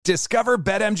Discover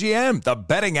BetMGM, the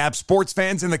betting app sports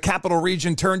fans in the capital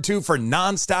region turn to for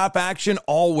nonstop action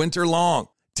all winter long.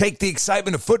 Take the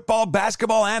excitement of football,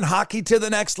 basketball, and hockey to the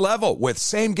next level with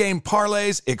same-game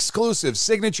parlays, exclusive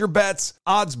signature bets,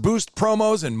 odds boost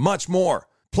promos, and much more.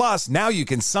 Plus, now you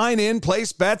can sign in,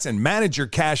 place bets, and manage your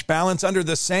cash balance under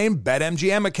the same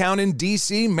BetMGM account in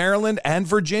D.C., Maryland, and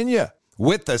Virginia.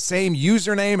 With the same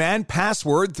username and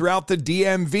password throughout the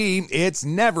DMV, it's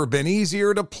never been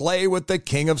easier to play with the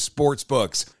king of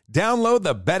sportsbooks. Download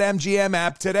the BetMGM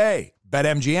app today.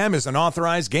 BetMGM is an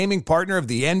authorized gaming partner of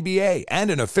the NBA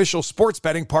and an official sports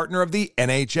betting partner of the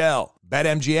NHL.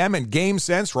 BetMGM and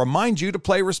GameSense remind you to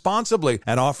play responsibly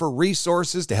and offer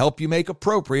resources to help you make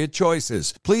appropriate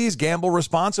choices. Please gamble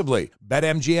responsibly.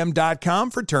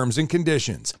 BetMGM.com for terms and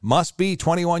conditions. Must be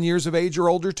 21 years of age or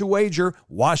older to wager.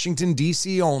 Washington,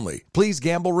 D.C. only. Please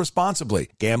gamble responsibly.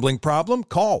 Gambling problem?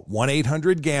 Call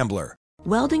 1-800-GAMBLER.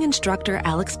 Welding instructor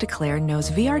Alex DeClaire knows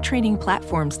VR training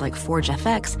platforms like Forge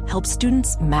FX help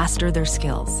students master their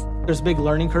skills. There's a big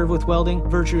learning curve with welding.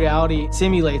 Virtual reality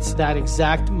simulates that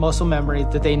exact muscle memory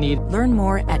that they need. Learn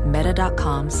more at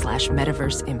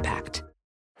meta.com/metaverse impact.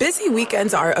 Busy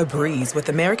weekends are a breeze with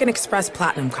American Express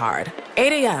Platinum Card.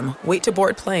 8 a.m., wait to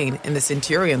board plane in the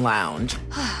Centurion Lounge.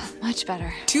 Much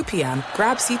better. 2 p.m.,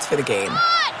 grab seats for the game.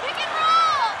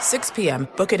 6 p.m.,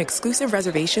 book an exclusive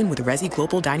reservation with Resy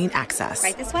Global Dining Access.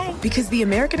 Right this way. Because the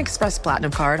American Express Platinum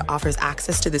Card offers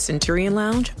access to the Centurion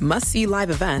Lounge, must-see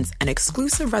live events, and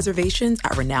exclusive reservations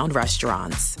at renowned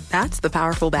restaurants. That's the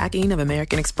powerful backing of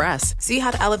American Express. See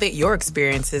how to elevate your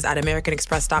experiences at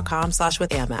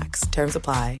americanexpress.com/withAmex. Terms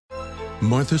apply.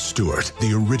 Martha Stewart,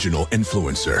 the original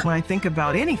influencer. When I think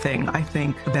about anything, I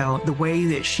think about the way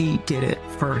that she did it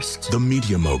first. The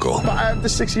media mogul. 5 to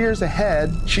 6 years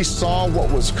ahead, she saw what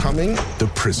was coming. The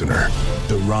prisoner.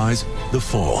 The rise, the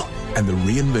fall, and the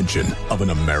reinvention of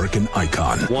an American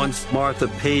icon. Once Martha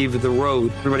paved the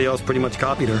road, everybody else pretty much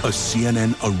copied her. A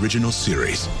CNN original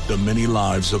series, The Many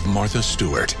Lives of Martha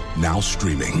Stewart, now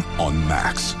streaming on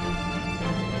Max.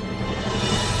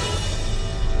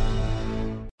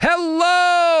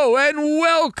 Hello and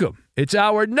welcome. It's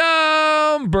our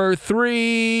number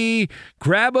 3.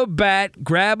 Grab a bat,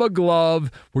 grab a glove.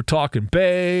 We're talking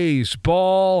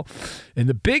baseball. And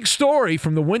the big story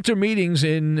from the winter meetings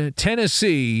in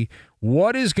Tennessee,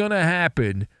 what is going to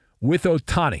happen with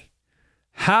Ohtani?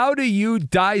 How do you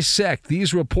dissect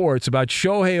these reports about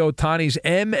Shohei Ohtani's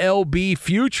MLB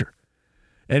future?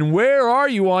 And where are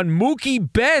you on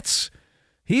Mookie Betts?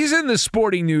 He's in the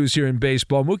sporting news here in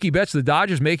baseball. Mookie Betts, the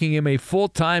Dodgers, making him a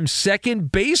full-time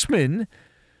second baseman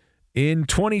in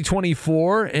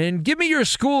 2024. And give me your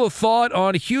school of thought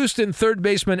on Houston third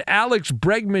baseman Alex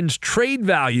Bregman's trade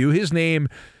value. His name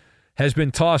has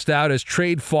been tossed out as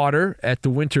trade fodder at the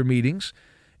winter meetings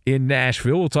in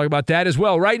Nashville. We'll talk about that as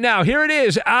well. Right now, here it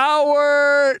is,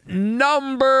 our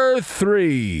number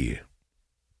 3.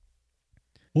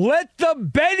 Let the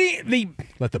bidding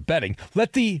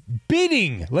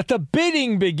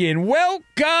begin.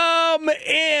 Welcome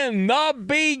in the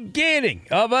beginning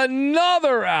of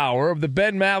another hour of the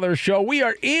Ben Maller Show. We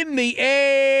are in the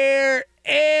air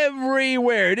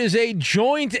everywhere. It is a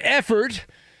joint effort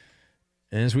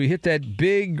as we hit that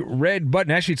big red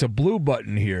button. Actually, it's a blue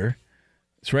button here.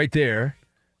 It's right there.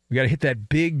 We got to hit that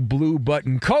big blue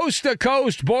button, coast to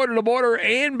coast, border to border,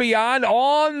 and beyond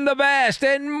on the vast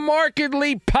and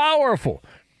markedly powerful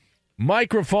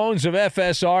microphones of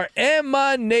FSR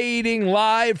emanating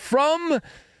live from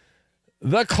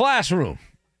the classroom.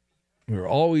 We're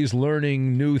always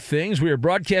learning new things. We are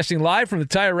broadcasting live from the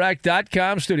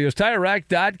TireRack.com studios.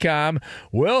 TireRack.com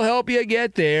will help you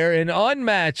get there. An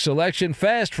unmatched selection,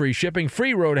 fast free shipping,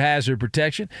 free road hazard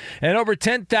protection, and over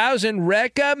 10,000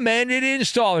 recommended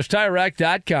installers.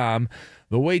 TireRack.com,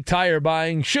 the way tire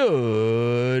buying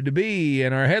should be.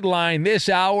 And our headline this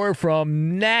hour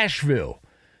from Nashville,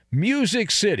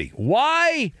 Music City.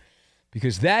 Why?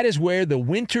 Because that is where the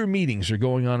winter meetings are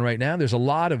going on right now. There's a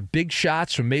lot of big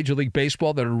shots from Major League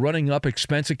Baseball that are running up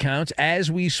expense accounts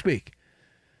as we speak.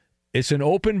 It's an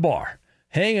open bar,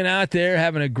 hanging out there,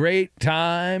 having a great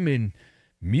time in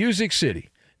Music City.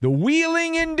 The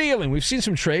wheeling and dealing. We've seen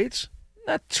some trades.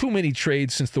 Not too many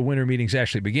trades since the winter meetings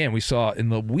actually began. We saw in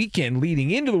the weekend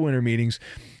leading into the winter meetings,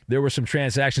 there were some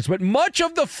transactions. But much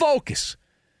of the focus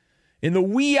in the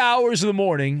wee hours of the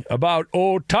morning about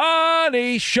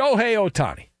Ohtani, Shohei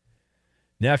Ohtani.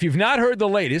 Now, if you've not heard the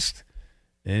latest,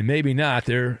 and maybe not,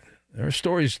 there are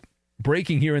stories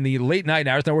breaking here in the late night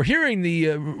hours. Now, we're hearing the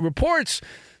reports.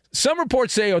 Some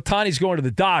reports say Ohtani's going to the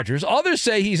Dodgers. Others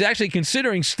say he's actually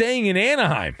considering staying in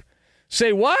Anaheim.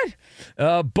 Say what?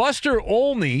 Buster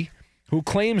Olney, who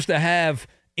claims to have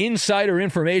insider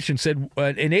information said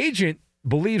an agent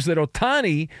believes that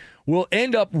Ohtani will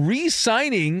end up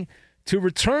re-signing to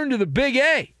return to the Big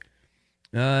A.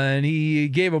 And he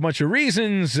gave a bunch of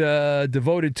reasons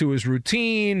devoted to his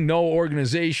routine. No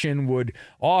organization would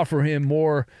offer him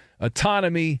more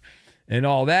autonomy and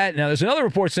all that. Now, there's another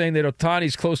report saying that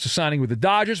Ohtani's close to signing with the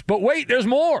Dodgers. But wait, there's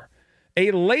more.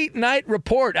 A late-night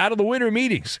report out of the winter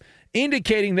meetings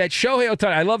indicating that Shohei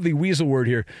Ohtani, I love the weasel word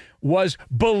here, was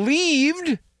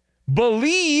believed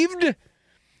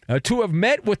to have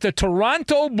met with the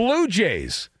Toronto Blue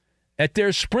Jays at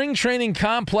their spring training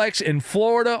complex in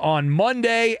Florida on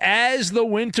Monday as the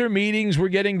winter meetings were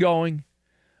getting going.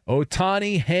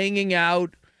 Ohtani hanging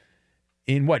out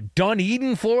in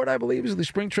Dunedin, Florida, I believe, is the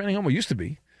spring training home. It used to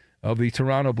be of the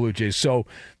Toronto Blue Jays. So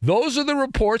those are the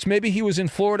reports. Maybe he was in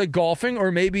Florida golfing,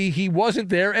 or maybe he wasn't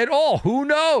there at all. Who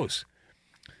knows?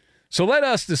 So let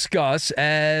us discuss,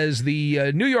 as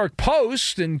the New York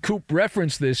Post, and Coop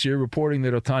referenced this year, reporting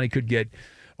that Ohtani could get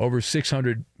over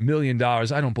 $600 million. I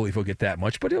don't believe he'll get that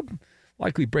much, but he'll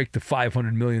likely break the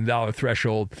 $500 million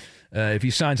threshold if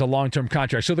he signs a long-term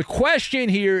contract. So the question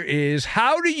here is,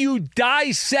 how do you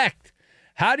dissect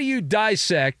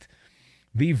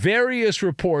the various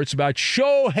reports about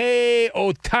Shohei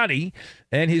Ohtani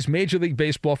and his Major League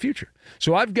Baseball future?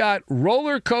 So I've got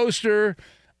roller coaster,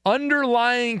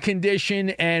 underlying condition,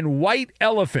 and white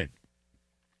elephant.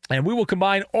 And we will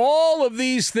combine all of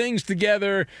these things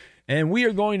together, and we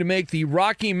are going to make the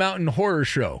Rocky Mountain Horror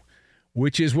Show,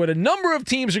 which is what a number of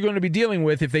teams are going to be dealing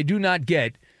with if they do not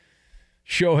get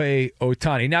Shohei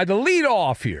Ohtani. Now, to lead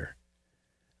off here,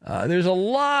 there's a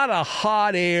lot of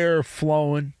hot air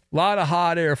flowing.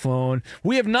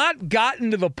 We have not gotten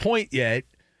to the point yet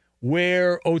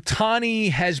where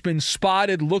Ohtani has been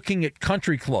spotted looking at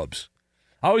country clubs.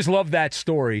 I always love that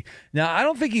story. Now, I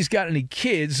don't think he's got any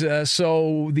kids,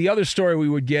 so the other story we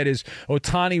would get is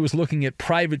Ohtani was looking at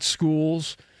private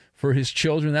schools for his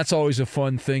children. That's always a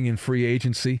fun thing in free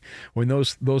agency when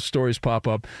those stories pop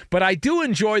up. But I do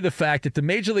enjoy the fact that the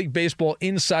Major League Baseball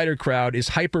insider crowd is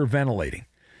hyperventilating,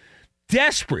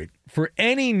 desperate for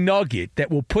any nugget that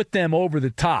will put them over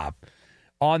the top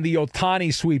on the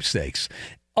Ohtani sweepstakes.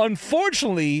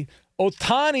 Unfortunately,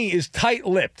 Ohtani is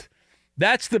tight-lipped.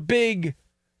 That's the big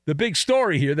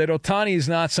story here, that Ohtani is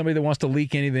not somebody that wants to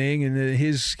leak anything, and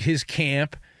his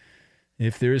camp,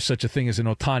 if there is such a thing as an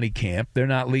Ohtani camp, they're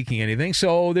not leaking anything.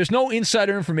 So there's no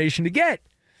insider information to get.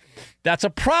 That's a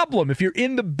problem. If you're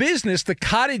in the business, the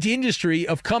cottage industry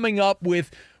of coming up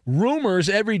with rumors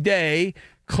every day,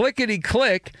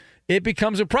 clickety-click, it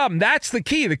becomes a problem. That's the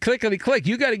key, the clickety-click.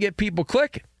 You got to get people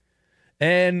clicking.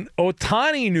 And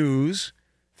Ohtani news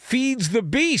feeds the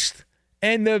beast.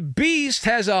 And the beast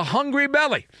has a hungry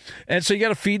belly. And so you got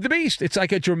to feed the beast. It's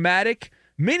like a dramatic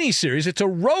miniseries. It's a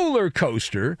roller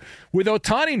coaster with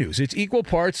Ohtani news. It's equal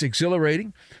parts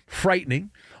exhilarating,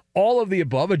 frightening, all of the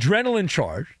above, adrenaline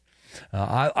charged.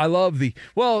 I love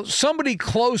somebody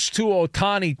close to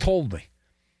Ohtani told me.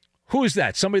 Who is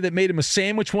that? Somebody that made him a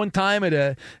sandwich one time at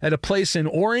a place in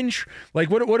Orange?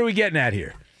 Like, what are we getting at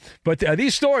here? But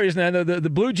these stories, now the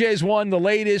Blue Jays one, the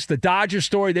latest, the Dodgers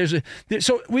story.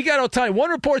 So we got Ohtani. One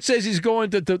report says he's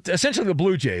going to essentially the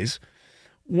Blue Jays.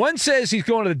 One says he's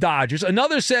going to the Dodgers.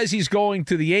 Another says he's going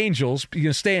to the Angels. He's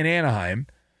going to stay in Anaheim.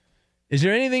 Is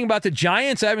there anything about the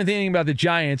Giants? I haven't seen anything about the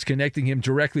Giants connecting him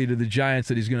directly to the Giants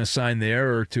that he's going to sign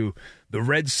there, or to the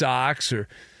Red Sox. Or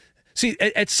see,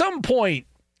 at some point,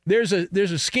 there's a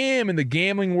scam in the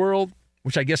gambling world,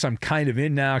 which I guess I'm kind of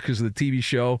in now because of the TV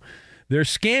show. They're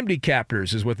scam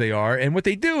decaptors is what they are. And what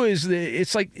they do is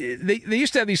it's like they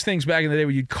used to have these things back in the day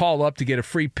where you'd call up to get a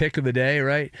free pick of the day,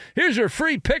 right? Here's your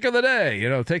free pick of the day.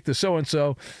 Take the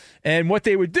so-and-so. And what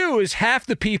they would do is half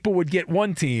the people would get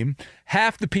one team,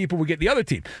 half the people would get the other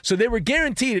team. So they were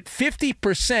guaranteed that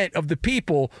 50% of the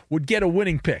people would get a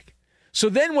winning pick. So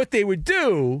then what they would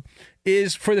do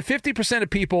is, for the 50% of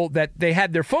people that they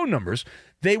had their phone numbers,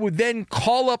 they would then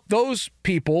call up those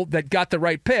people that got the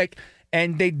right pick,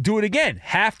 and they'd do it again.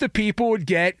 Half the people would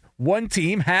get one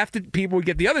team, half the people would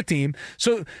get the other team.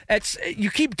 So you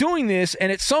keep doing this,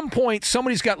 and at some point,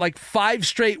 somebody's got like 5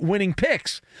 straight winning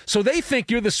picks. So they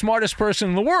think you're the smartest person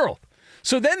in the world.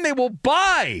 So then they will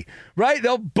buy, right?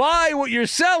 They'll buy what you're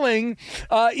selling,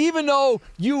 even though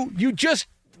you just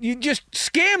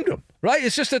scammed them, right?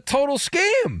 It's just a total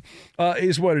scam,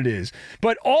 is what it is.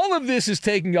 But all of this is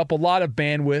taking up a lot of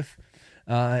bandwidth,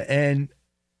 and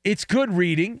it's good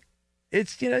reading.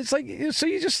 It's like, so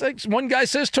you just, like, one guy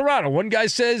says Toronto, one guy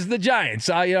says the Giants,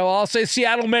 I'll say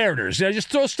Seattle Mariners. Just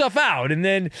throw stuff out, and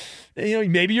then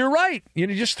maybe you're right.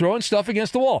 Just throwing stuff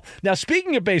against the wall. Now,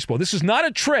 speaking of baseball, this is not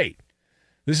a trade.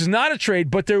 This is not a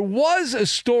trade, but there was a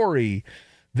story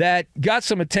that got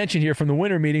some attention here from the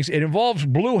winter meetings. It involves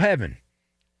Blue Heaven,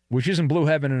 which isn't Blue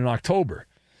Heaven in October.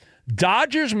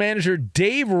 Dodgers manager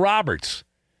Dave Roberts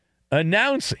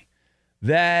announcing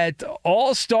that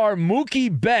All-Star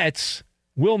Mookie Betts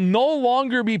will no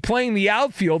longer be playing the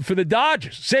outfield for the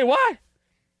Dodgers. Say what?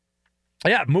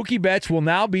 Yeah, Mookie Betts will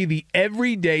now be the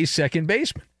everyday second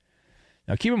baseman.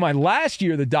 Now, keep in mind, last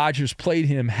year the Dodgers played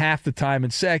him half the time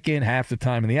in second, half the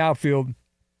time in the outfield.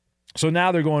 So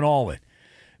now they're going all in.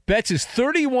 Betts is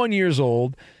 31 years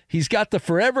old. He's got the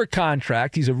forever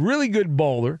contract. He's a really good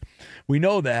bowler. We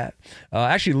know that.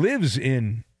 Actually lives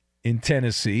in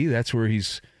Tennessee. That's where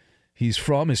he's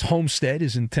from. His homestead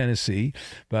is in Tennessee.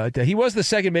 But he was the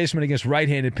second baseman against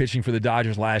right-handed pitching for the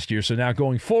Dodgers last year. So now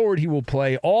going forward, he will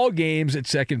play all games at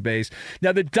second base.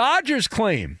 Now, the Dodgers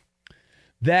claim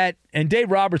that, and Dave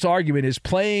Roberts' argument is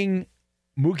playing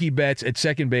Mookie Betts at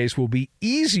second base will be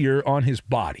easier on his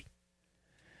body.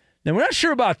 Now, we're not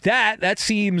sure about that. That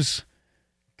seems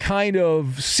kind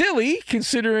of silly,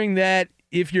 considering that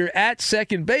if you're at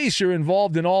second base, you're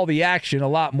involved in all the action a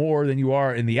lot more than you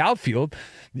are in the outfield.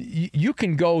 You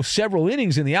can go several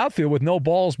innings in the outfield with no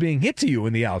balls being hit to you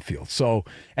in the outfield. So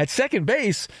at second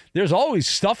base, there's always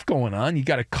stuff going on. You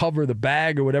got to cover the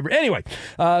bag or whatever. Anyway,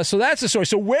 so that's the story.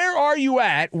 So where are you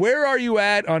at? Where are you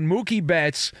at on Mookie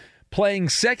Betts playing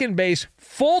second base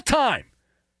full-time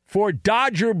for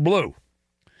Dodger Blue?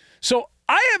 So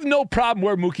I have no problem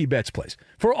where Mookie Betts plays.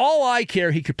 For all I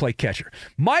care, he could play catcher.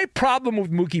 My problem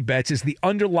with Mookie Betts is the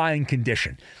underlying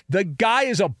condition. The guy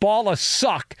is a ball of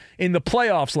suck in the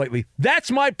playoffs lately.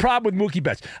 That's my problem with Mookie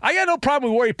Betts. I got no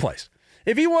problem with where he plays.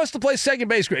 If he wants to play second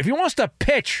base, great. If he wants to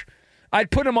pitch, I'd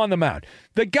put him on the mound.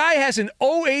 The guy has an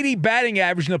 .080 batting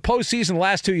average in the postseason the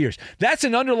last 2 years. That's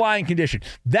an underlying condition.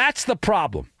 That's the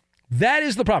problem. That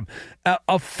is the problem.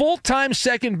 A full-time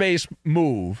second base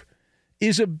move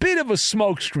is a bit of a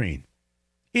smokescreen.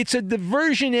 It's a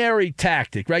diversionary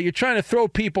tactic, right? You're trying to throw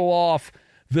people off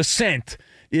the scent,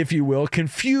 if you will,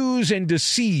 confuse and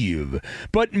deceive.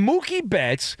 But Mookie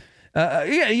Betts,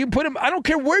 you put him, I don't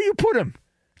care where you put him.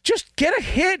 Just get a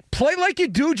hit. Play like you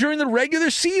do during the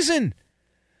regular season.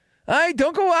 All right?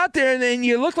 Don't go out there and then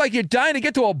you look like you're dying to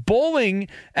get to a bowling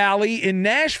alley in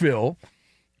Nashville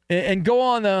and go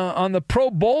on the pro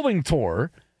bowling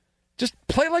tour. Just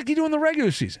play like you do in the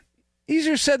regular season.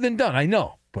 Easier said than done, I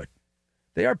know, but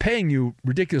they are paying you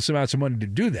ridiculous amounts of money to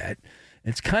do that.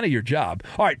 It's kind of your job.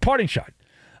 All right, parting shot.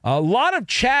 A lot of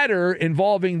chatter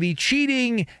involving the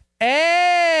cheating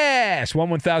ass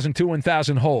 1,000,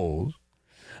 2,000 holes.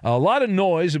 A lot of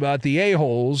noise about the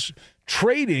a-holes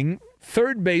trading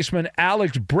third baseman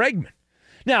Alex Bregman.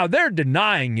 Now, they're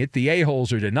denying it. The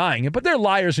a-holes are denying it, but they're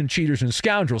liars and cheaters and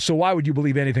scoundrels, so why would you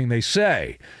believe anything they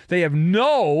say? They have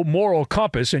no moral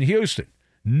compass in Houston.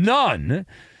 None.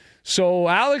 So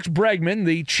Alex Bregman,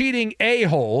 the cheating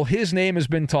a-hole, his name has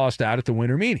been tossed out at the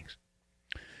winter meetings.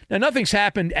 Now, nothing's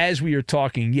happened as we are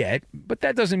talking yet, but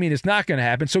that doesn't mean it's not going to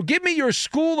happen. So give me your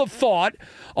school of thought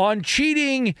on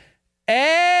cheating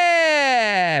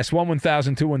ass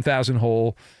 1,000, 2,000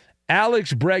 hole,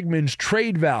 Alex Bregman's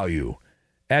trade value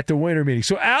at the winter meeting.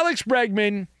 So Alex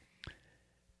Bregman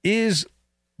is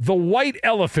the white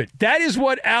elephant. That is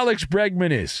what Alex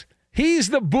Bregman is. He's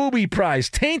the booby prize,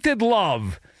 tainted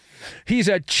love. He's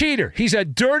a cheater. He's a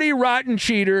dirty, rotten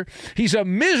cheater. He's a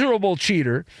miserable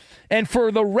cheater. And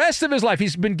for the rest of his life,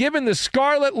 he's been given the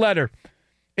scarlet letter.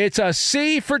 It's a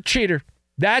C for cheater.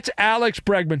 That's Alex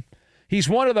Bregman. He's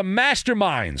one of the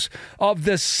masterminds of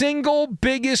the single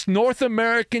biggest North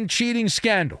American cheating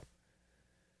scandal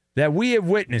that we have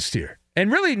witnessed here. And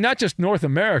really, not just North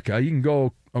America. You can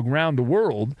go around the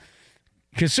world.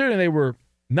 Considering they were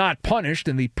not punished,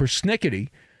 and the persnickety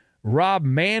Rob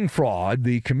Manfred,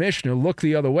 the commissioner, looked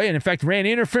the other way and, in fact, ran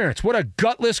interference. What a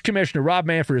gutless commissioner Rob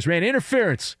Manfred is. Ran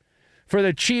interference for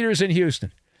the cheaters in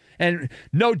Houston. And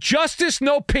no justice,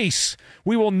 no peace.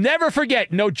 We will never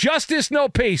forget. No justice, no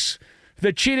peace.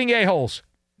 The cheating a-holes.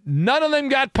 None of them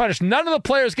got punished. None of the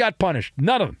players got punished.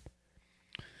 None of them.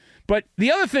 But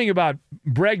the other thing about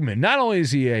Bregman, not only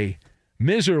is he a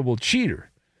miserable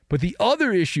cheater, but the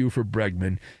other issue for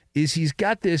Bregman is he's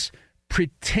got this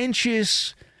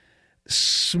pretentious,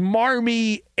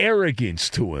 smarmy arrogance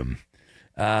to him.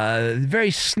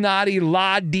 Very snotty,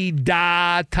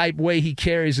 la-dee-da type way he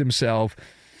carries himself.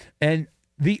 And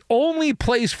the only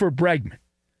place for Bregman,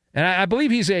 and I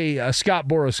believe he's a Scott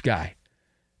Boras guy,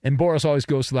 and Boras always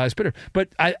goes to the highest bidder. But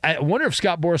I wonder if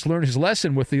Scott Boras learned his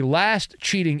lesson with the last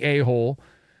cheating a-hole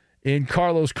in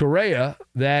Carlos Correa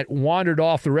that wandered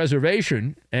off the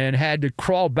reservation and had to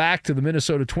crawl back to the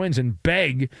Minnesota Twins and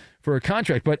beg for a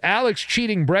contract. But Alex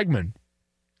Cheating Bregman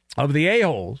of the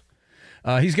A-Holes,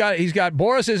 he's got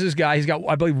Boris as his guy. He's got,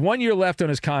 I believe, 1 year left on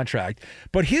his contract.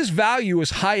 But his value is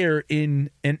higher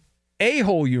in an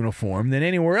A-Hole uniform than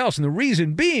anywhere else. And the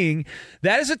reason being,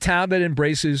 that is a town that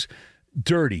embraces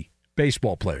dirty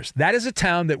baseball players. That is a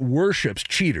town that worships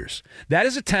cheaters. That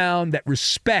is a town that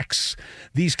respects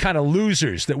these kind of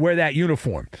losers that wear that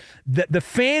uniform. The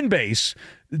fan base,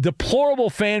 deplorable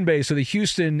fan base of the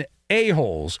Houston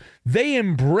A-Holes, they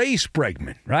embrace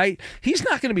Bregman, right? He's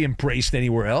not going to be embraced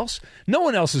anywhere else. No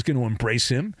one else is going to embrace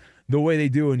him the way they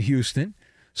do in Houston.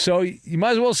 So you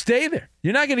might as well stay there.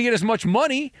 You're not going to get as much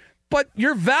money, but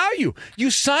your value.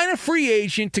 You sign a free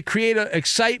agent to create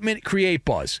excitement, create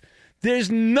buzz.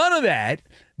 There's none of that.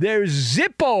 There's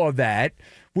zippo of that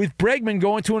with Bregman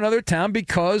going to another town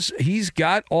because he's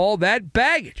got all that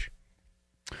baggage.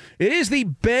 It is the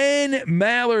Ben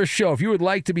Maller Show. If you would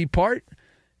like to be part,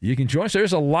 you can join us.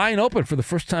 There's a line open for the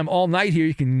first time all night here.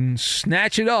 You can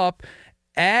snatch it up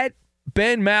at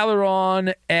Ben Maller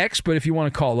on X, but if you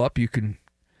want to call up, you can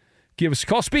give us a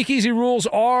call. Speakeasy rules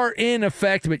are in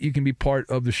effect, but you can be part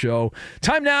of the show.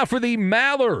 Time now for the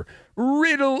Maller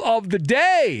Riddle of the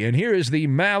Day. And here is the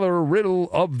Maller Riddle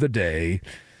of the Day.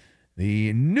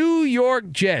 The New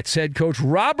York Jets head coach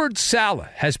Robert Saleh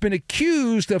has been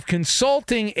accused of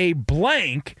consulting a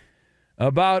blank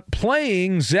about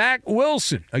playing Zach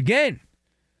Wilson. Again,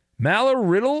 Maller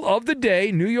Riddle of the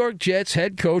Day. New York Jets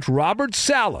head coach Robert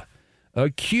Saleh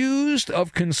accused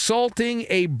of consulting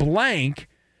a blank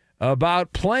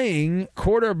about playing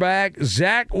quarterback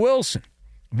Zach Wilson.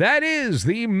 That is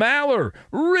the Maller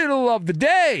Riddle of the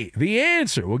Day. The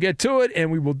answer. We'll get to it,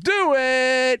 and we will do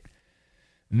it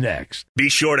next. Be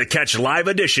sure to catch live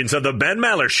editions of the Ben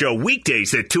Maller Show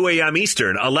weekdays at 2 a.m.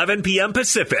 Eastern, 11 p.m.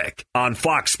 Pacific on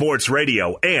Fox Sports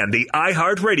Radio and the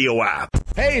iHeartRadio app.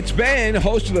 Hey, it's Ben,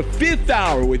 host of the Fifth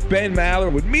Hour with Ben Maller.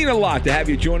 It would mean a lot to have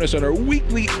you join us on our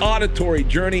weekly auditory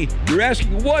journey. You're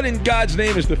asking, what in God's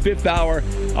name is the Fifth Hour?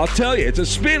 I'll tell you, it's a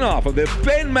spin-off of the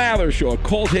Ben Maller Show, a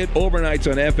cult hit overnights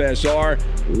on FSR.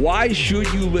 Why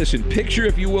should you listen? Picture,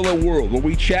 if you will, a world where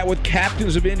we chat with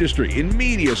captains of industry in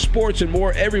media, sports, and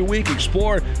more every week.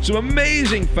 Explore some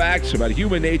amazing facts about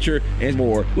human nature and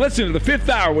more. Listen to the Fifth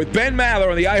Hour with Ben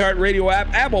Maller on the iHeartRadio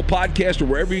app, Apple Podcast, or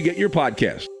wherever you get your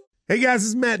podcasts. Hey guys, this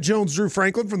is Matt Jones, Drew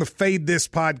Franklin from the Fade This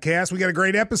podcast. We got a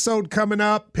great episode coming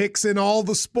up, picks in all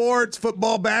the sports,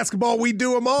 football, basketball, we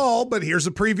do them all, but here's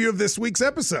a preview of this week's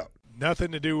episode.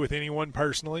 Nothing to do with anyone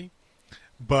personally,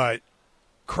 but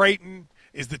Creighton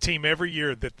is the team every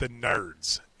year that the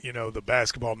nerds, the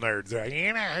basketball nerds, they're like,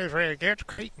 who's really good?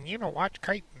 Creighton, watch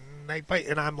Creighton. They play,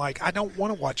 and I'm like, I don't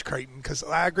want to watch Creighton because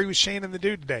I agree with Shannon the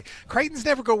dude today. Creighton's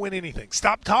never going to win anything.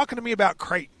 Stop talking to me about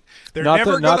Creighton. They're not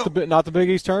never not the Big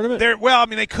East tournament.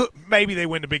 They could, maybe they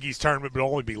win the Big East tournament, but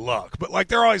it'll only be luck. But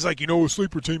they're always like, a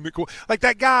sleeper team that like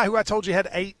that guy who I told you had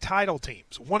 8 title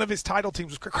teams. One of his title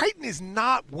teams was Creighton is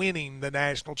not winning the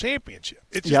national championship.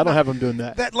 I don't have them doing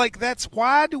that. That's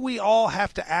why do we all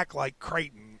have to act like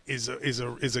Creighton is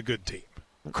a good team?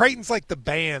 Creighton's like the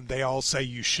band they all say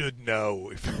you should know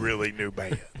if you really knew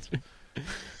bands.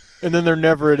 And then they're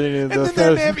never at any of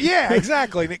the yeah,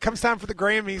 exactly. And it comes time for the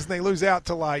Grammys, and they lose out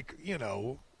to, Lil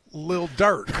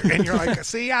Durk. And you're like,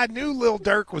 see, I knew Lil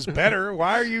Durk was better.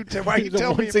 Why are you telling me?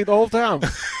 The whole time.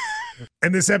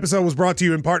 And this episode was brought to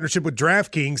you in partnership with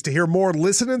DraftKings. To hear more,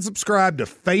 listen and subscribe to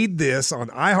Fade This on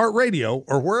iHeartRadio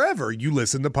or wherever you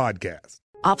listen to podcasts.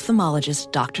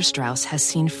 Ophthalmologist Dr. Strauss has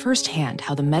seen firsthand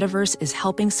how the metaverse is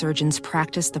helping surgeons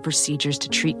practice the procedures to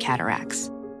treat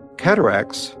cataracts.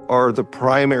 Cataracts are the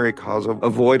primary cause of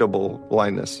avoidable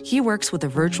blindness. He works with a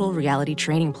virtual reality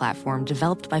training platform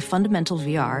developed by Fundamental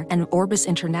VR and Orbis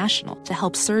International to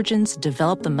help surgeons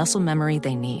develop the muscle memory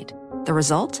they need. The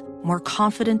result? More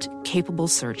confident, capable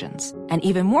surgeons. And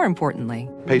even more importantly,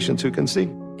 patients who can see.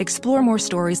 Explore more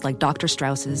stories like Dr.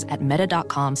 Strauss's at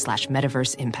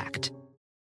meta.com/metaverseimpact.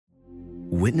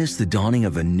 Witness the dawning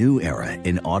of a new era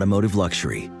in automotive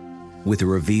luxury with a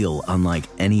reveal unlike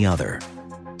any other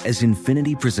as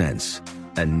Infiniti presents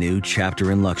a new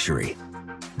chapter in luxury,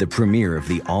 the premiere of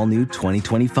the all-new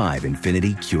 2025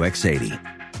 Infiniti QX80.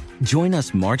 Join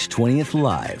us March 20th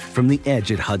live from the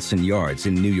Edge at Hudson Yards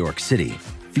in New York City,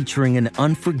 featuring an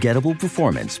unforgettable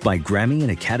performance by Grammy and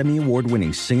Academy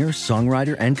Award-winning singer,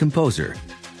 songwriter, and composer,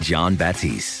 Jon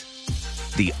Batiste.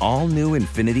 The all-new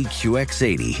Infiniti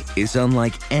QX80 is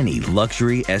unlike any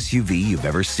luxury SUV you've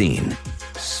ever seen.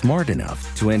 Smart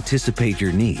enough to anticipate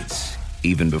your needs,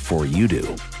 even before you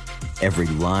do. Every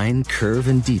line, curve,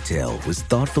 and detail was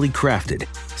thoughtfully crafted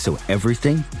so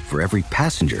everything for every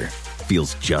passenger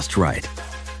feels just right.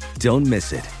 Don't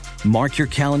miss it. Mark your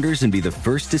calendars and be the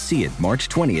first to see it March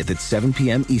 20th at 7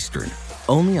 p.m. Eastern,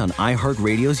 only on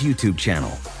iHeartRadio's YouTube channel.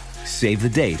 Save the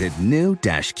date at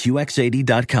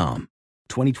new-QX80.com.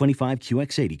 2025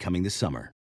 QX80 coming this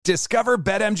summer. Discover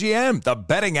BetMGM, the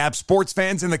betting app sports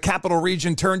fans in the capital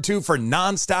region turn to for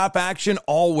nonstop action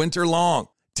all winter long.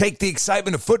 Take the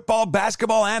excitement of football,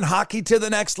 basketball, and hockey to the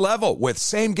next level with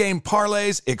same-game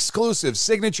parlays, exclusive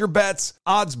signature bets,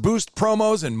 odds boost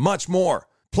promos, and much more.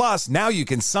 Plus, now you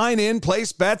can sign in,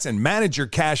 place bets, and manage your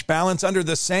cash balance under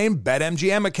the same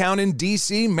BetMGM account in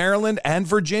D.C., Maryland, and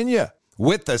Virginia.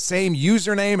 With the same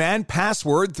username and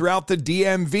password throughout the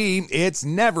DMV, it's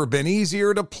never been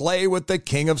easier to play with the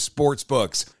king of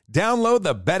sportsbooks. Download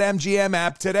the BetMGM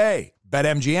app today.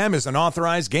 BetMGM is an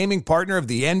authorized gaming partner of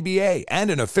the NBA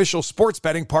and an official sports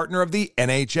betting partner of the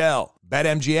NHL.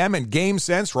 BetMGM and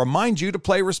GameSense remind you to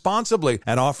play responsibly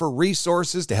and offer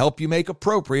resources to help you make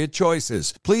appropriate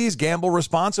choices. Please gamble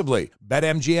responsibly.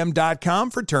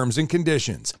 BetMGM.com for terms and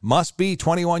conditions. Must be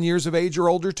 21 years of age or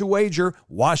older to wager.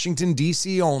 Washington,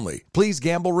 D.C. only. Please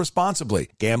gamble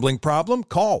responsibly. Gambling problem?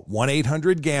 Call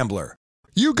 1-800-GAMBLER.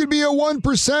 You could be a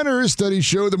 1%er. Studies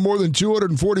show that more than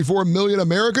 244 million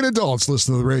American adults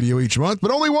listen to the radio each month,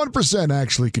 but only 1%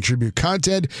 actually contribute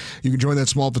content. You can join that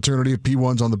small fraternity of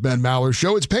P1s on the Ben Maller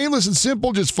Show. It's painless and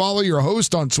simple. Just follow your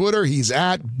host on Twitter. He's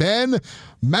at Ben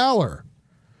Maller.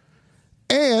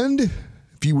 And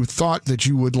if you thought that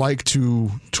you would like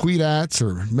to tweet at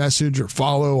or message or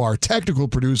follow our technical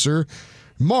producer,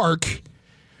 Mark,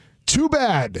 too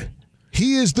bad.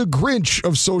 He is the Grinch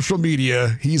of social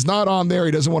media. He's not on there.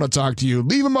 He doesn't want to talk to you.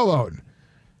 Leave him alone.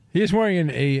 He is wearing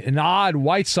an odd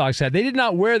White Sox hat. They did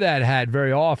not wear that hat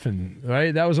very often,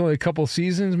 right? That was only a couple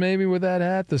seasons maybe with that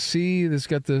hat. The C that's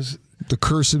got this. The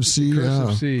cursive C.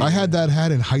 I had that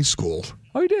hat in high school.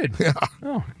 Oh, you did? Yeah.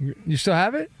 Oh, you still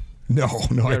have it? No,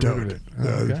 I don't.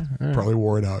 Okay. Probably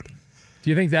wore it out. Do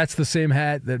you think that's the same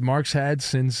hat that Mark's had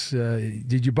since?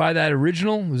 Did you buy that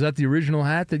original? Was that the original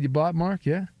hat that you bought, Mark?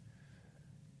 Yeah.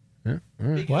 Yeah.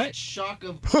 Right. What? Shock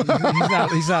of.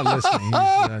 He's not listening.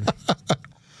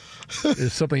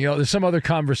 There's something else. There's some other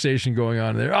conversation going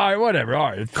on there. All right, whatever. All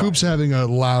right. Coop's having a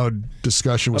loud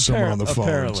discussion with someone on the phone.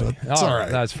 Apparently. So it's all right.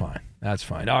 That's fine. That's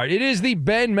fine. All right. It is the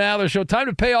Ben Maller Show. Time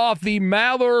to pay off the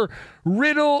Maller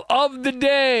riddle of the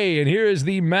day. And here is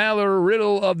the Maller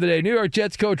riddle of the day. New York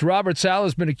Jets coach Robert Saleh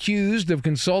has been accused of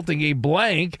consulting a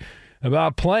blank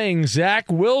about playing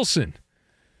Zach Wilson.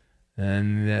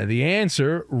 And the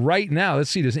answer right now,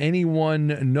 let's see, does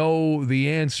anyone know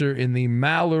the answer in the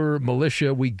Maller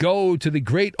militia? We go to the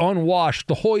great unwashed,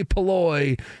 the hoi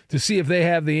polloi, to see if they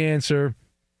have the answer.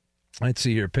 Let's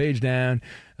see here, page down.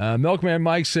 Milkman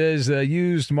Mike says,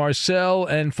 used Marcel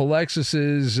and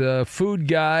Philexis's food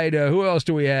guide. Who else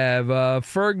do we have?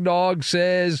 Ferg Dog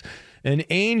says, an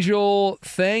angel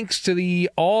thanks to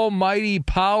the almighty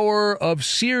power of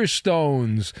seer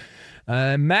stones.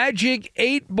 Magic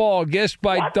 8-Ball, guessed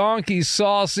by Donkey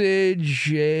Sausage,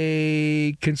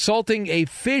 consulting a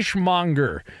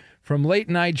fishmonger from Late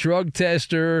Night Drug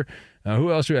Tester.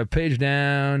 Who else do we have? Page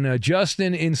down.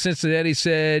 Justin in Cincinnati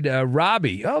said,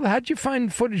 Robbie. Oh, how'd you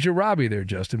find footage of Robbie there,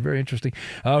 Justin? Very interesting.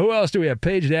 Who else do we have?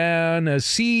 Page down.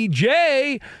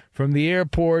 CJ from the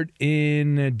airport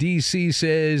in D.C.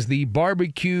 says, the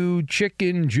barbecue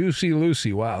chicken Juicy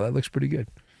Lucy. Wow, that looks pretty good.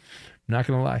 Not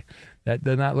going to lie. That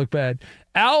does not look bad.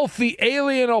 Alf, the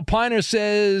alien opiner,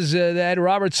 says that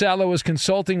Robert Saleh was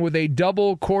consulting with a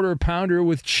double quarter pounder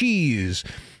with cheese.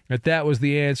 That was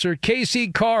the answer.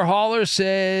 Casey Carhaller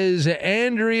says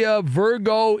Andrea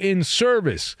Virgo in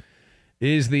service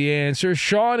is the answer.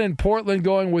 Sean in Portland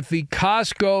going with the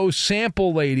Costco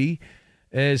sample lady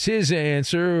as his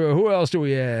answer. Who else do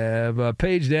we have?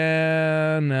 Page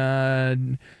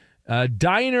down.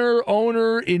 Diner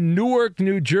owner in Newark,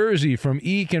 New Jersey from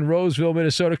Eek in Roseville,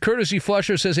 Minnesota. Courtesy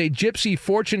Flusher says a gypsy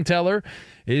fortune teller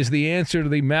is the answer to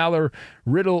the Maller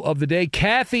riddle of the day.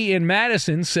 Kathy in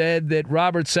Madison said that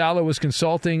Robert Saleh was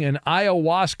consulting an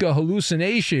ayahuasca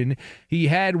hallucination he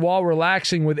had while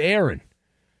relaxing with Aaron.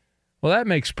 Well, that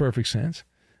makes perfect sense.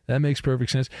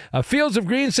 Fields of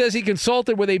Green says he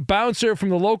consulted with a bouncer from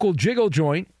the local jiggle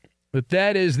joint. But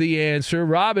that is the answer.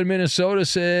 Rob in Minnesota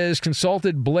says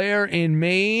consulted Blair in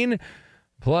Maine,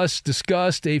 plus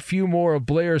discussed a few more of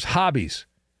Blair's hobbies.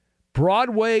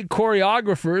 Broadway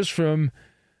choreographers from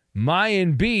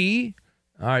Mayan B.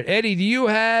 All right, Eddie, do you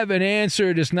have an answer?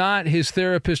 It is not his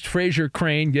therapist, Fraser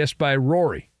Crane, guessed by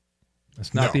Rory.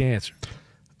 That's not the answer.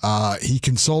 He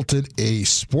consulted a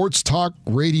sports talk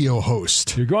radio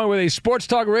host. You're going with a sports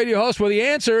talk radio host? Well, the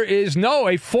answer is no,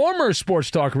 a former sports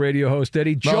talk radio host,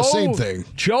 Eddie. Same thing.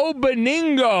 Joe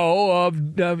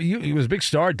Beningo he was a big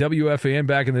star at WFAN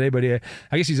back in the day, but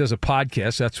I guess he does a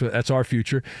podcast. That's our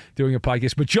future, doing a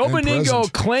podcast. But Joe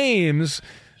Beningo claims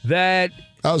that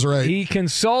I was right. He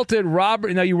consulted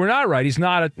Robert. No, you were not right. He's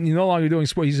not. He's no longer doing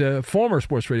sports. He's a former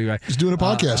sports radio guy. He's doing a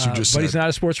podcast. You just said, but he's not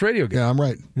a sports radio guy. Yeah, I'm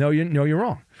right. No, you're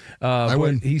wrong. I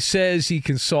win. He says he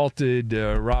consulted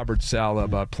Robert Saleh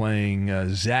about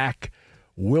playing Zach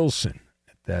Wilson.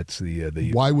 That's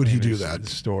the. Why would he do that?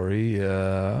 Story.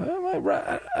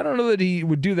 I don't know that he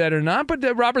would do that or not, but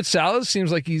Robert Saleh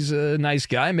seems like he's a nice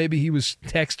guy. Maybe he was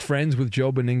text friends with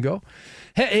Joe Beningo.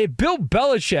 Hey, Bill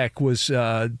Belichick was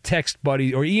text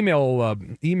buddy or email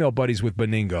buddies with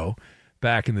Beningo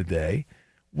back in the day.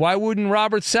 Why wouldn't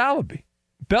Robert Saleh be?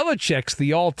 Belichick's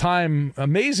the all-time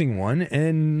amazing one,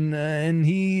 and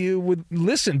he would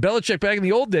listen. Belichick back in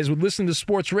the old days would listen to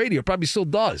sports radio, probably still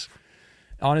does,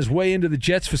 on his way into the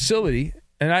Jets facility.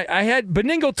 And I had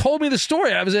Beningo told me the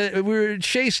story. We were at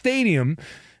Shea Stadium.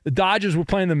 The Dodgers were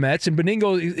playing the Mets, and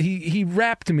Beningo, he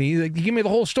rapped to me. He gave me the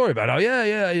whole story about how,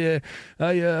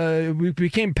 we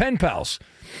became pen pals,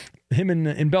 him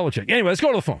and Belichick. Anyway, let's go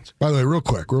to the phones. By the way, real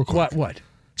quick. What?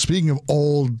 Speaking of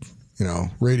old,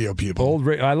 radio people.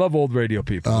 I love old radio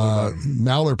people.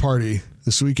 Maller party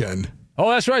this weekend.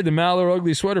 Oh, that's right, the Maller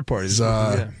Ugly Sweater Party. Is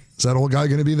that old guy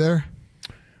going to be there?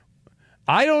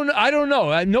 I don't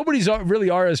know. Nobody's really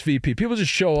RSVP. People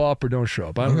just show up or don't show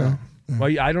up. I don't know.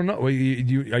 Well, I don't know. Are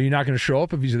you not going to show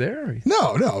up if he's there?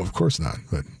 No, of course not.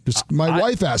 But just my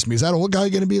wife asked me, "Is that old guy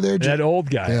going to be there?" That old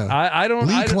guy. Yeah. I don't.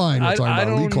 Lee Klein. I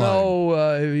don't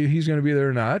know if he's going to be there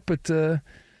or not. But I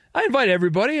invite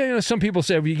everybody. Some people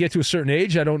say if you get to a certain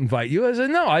age, I don't invite you. I said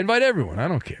no. I invite everyone. I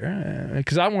don't care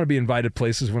because I want to be invited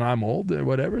places when I'm old or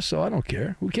whatever. So I don't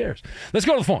care. Who cares? Let's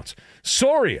go to the phones.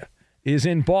 Soria is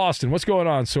in Boston. What's going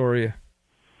on, Soria?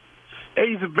 Hey,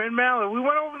 it's Ben Maller. We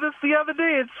went over this the other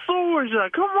day. It's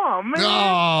Sorja. Come on, man.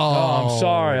 Oh, I'm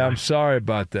sorry. I'm sorry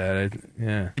about that.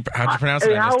 How'd you pronounce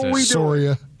it? How are we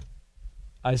Soria.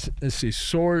 Let's see.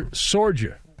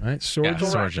 Sorja. Right? Sorja. Yeah,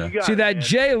 Sorja. See, that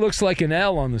J looks like an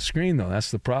L on the screen, though. That's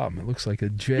the problem. It looks like a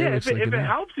J. Yeah, if it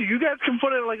helps you guys can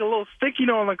put it like a little sticky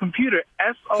note on the computer.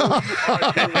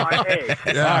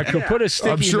 SORJA. Yeah, I could put a sticky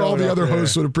note. I'm sure all the other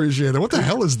hosts would appreciate it. What the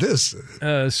hell is this?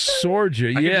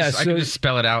 Sorja. I could just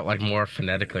spell it out like more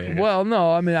phonetically. Well,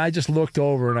 no. I mean, I just looked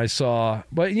over and I saw.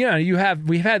 But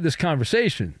we've had this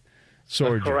conversation.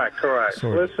 Sorja. Correct.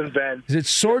 Sorja. Listen, Ben. Is it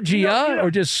Sorgia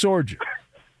or just Sorja?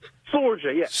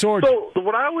 Sorja, yeah. Sorja. So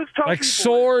what I always tell like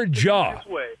people Sorja. This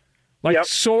way. Like Yep.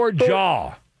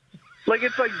 Sorja. Like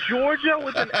it's like Georgia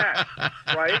with an S,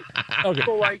 right? Okay.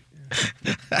 So like.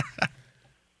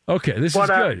 Okay, this is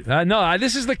good. No,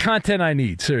 this is the content I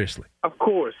need. Seriously. Of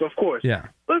course. Yeah.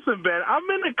 Listen, Ben, I've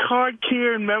been a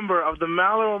card-carrying member of the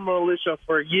Maller Militia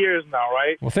for years now,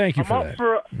 right? Well, thank you for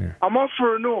that. I'm up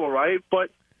for renewal, right? But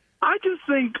I just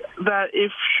think that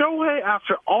if Shohei,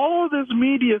 after all this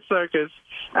media circus,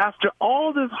 after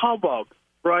all this hubbub,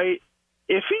 right,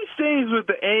 if he stays with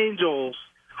the Angels,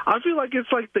 I feel like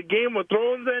it's like the Game of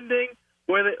Thrones ending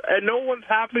and no one's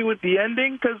happy with the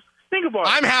ending. Because think about it.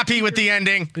 I'm happy with the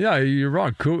ending. Yeah, you're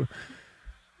wrong.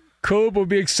 Koob will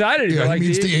be excited. Yeah, he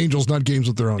means the Angels, not Games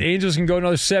of Thrones. The Angels can go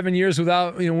another 7 years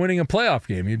without winning a playoff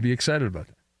game. You'd be excited about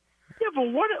that. Yeah, but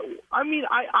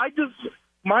I just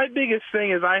my biggest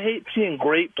thing is I hate seeing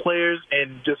great players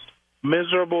in just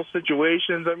miserable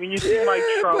situations. I mean, you see Mike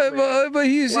Trout. But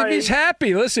if he's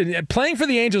happy. Listen, playing for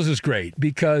the Angels is great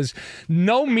because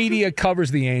no media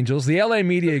covers the Angels. The LA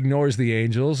media ignores the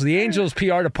Angels. The Angels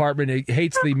PR department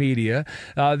hates the media.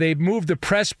 They've moved the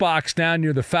press box down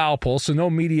near the foul pole, so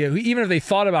no media, even if they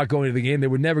thought about going to the game, they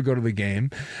would never go to the game.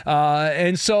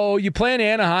 And so you play in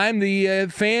Anaheim. The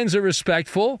fans are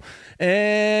respectful,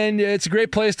 and it's a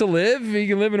great place to live. You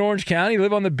can live in Orange County,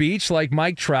 live on the beach like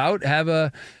Mike Trout, have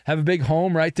a big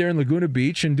home right there in Laguna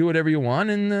Beach and do whatever you want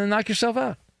and knock yourself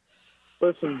out.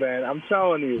 Listen, Ben, I'm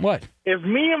telling you. What? If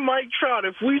me and Mike Trout,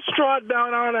 if we strut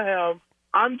down Anaheim,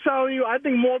 I'm telling you, I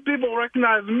think more people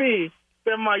recognize me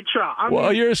than Mike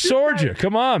Trout. You're a Sorja.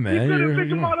 Come on, man. You couldn't pick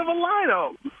him out of a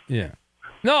lineup. Yeah.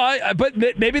 No, but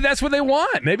maybe that's what they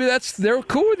want. Maybe they're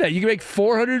cool with that. You can make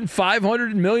 $400,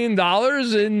 $500 million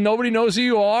and nobody knows who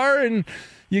you are and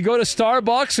you go to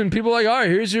Starbucks and people are like, all right,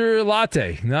 here's your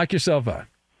latte. Knock yourself out.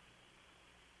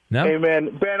 No? Hey,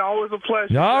 man. Ben, always a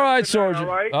pleasure. All right, Sorja.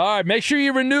 All right. Make sure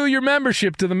you renew your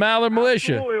membership to the Maller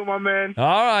Militia. Absolutely, my man.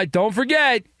 All right. Don't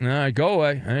forget. All right. Go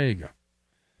away. There you go.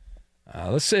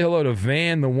 Let's say hello to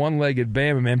Van, the one-legged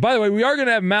Bama man. By the way, we are going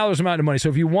to have Maller's Mountain of Money. So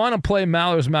if you want to play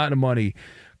Maller's Mountain of Money,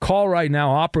 call right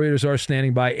now. Operators are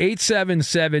standing by.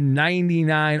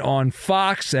 877-99 on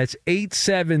Fox. That's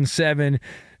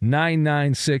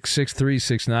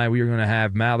 877-996-6369. We are going to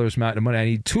have Maller's Mountain of Money. I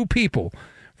need 2 people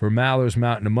for Maller's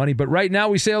Mountain of Money. But right now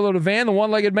we say hello to Van, the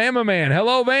one-legged Bama man.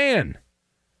 Hello, Van.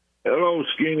 Hello,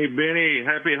 Skinny Benny.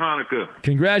 Happy Hanukkah.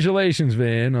 Congratulations,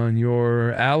 Van, on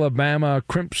your Alabama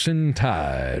Crimson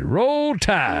Tide. Roll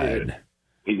Tide.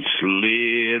 He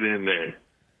slid in there.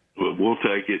 We'll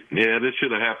take it. Yeah, this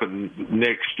should have happened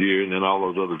next year, and then all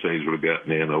those other teams would have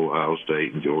gotten in, Ohio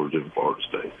State and Georgia and Florida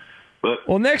State. But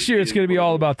well, next year it's going to be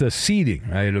all about the seeding,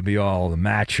 right? It'll be all the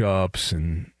matchups,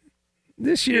 and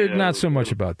this year not so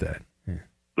much about that. Yeah.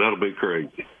 That'll be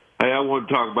crazy. Hey, I want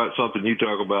to talk about something you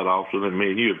talk about often, and me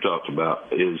and you have talked about,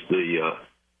 is the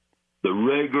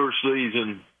regular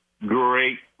season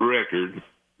great record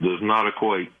does not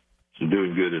equate to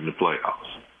doing good in the playoffs.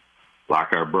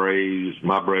 Like our Braves,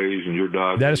 my Braves, and your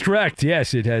Dodgers. That is correct.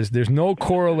 Yes, it has. There's no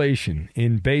correlation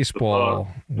in baseball.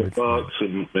 The Bucks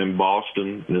and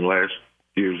Boston in last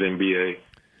year's NBA.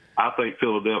 I think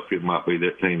Philadelphia might be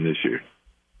that team this year.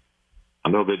 I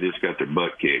know they just got their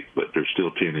butt kicked, but they're still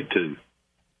 10-2.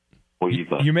 What do you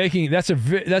think? You're making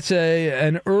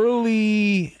an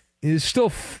early. There's still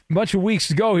a bunch of weeks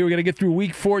to go here. We're going to get through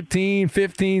week 14,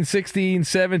 15, 16,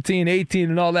 17, 18,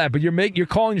 and all that. But you're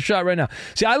calling your shot right now.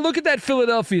 See, I look at that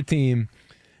Philadelphia team,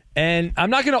 and I'm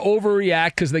not going to overreact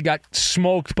because they got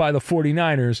smoked by the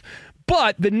 49ers.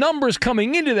 But the numbers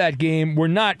coming into that game were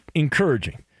not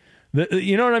encouraging.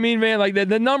 You know what I mean, man? Like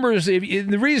the numbers. The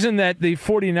reason that the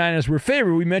 49ers were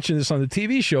favored, we mentioned this on the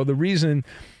TV show. The reason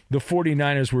the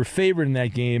 49ers were favored in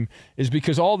that game is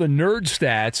because all the nerd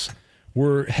stats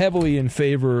were heavily in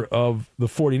favor of the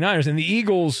 49ers. And the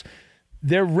Eagles,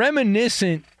 they're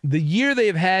reminiscent. The year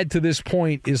they've had to this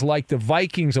point is like the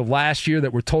Vikings of last year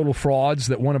that were total frauds,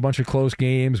 that won a bunch of close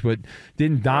games but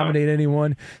didn't dominate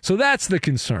anyone. So that's the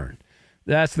concern.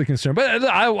 That's the concern. But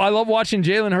I love watching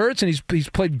Jalen Hurts, and he's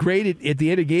played great at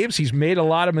the end of games. He's made a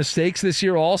lot of mistakes this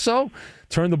year also,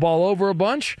 turned the ball over a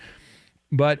bunch.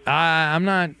 But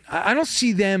I don't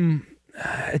see them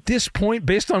at this point,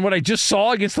 based on what I just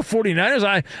saw against the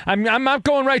 49ers. I'm not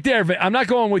going right there. I'm not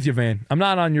going with you, Van. I'm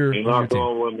not on your, You're not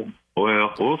going with them.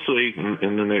 Well, we'll see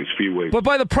in the next few weeks. But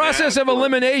by the process of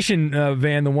elimination,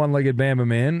 Van, the one-legged Bama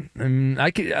man,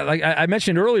 like I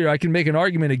mentioned earlier, I can make an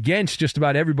argument against just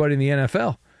about everybody in the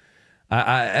NFL.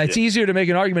 It's easier to make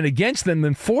an argument against them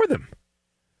than for them.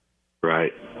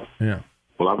 Right. Yeah.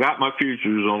 Well, I've got my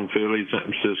futures on Philly, San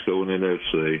Francisco, and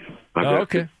NFC.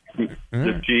 Okay.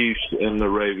 The Chiefs and the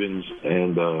Ravens,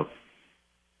 and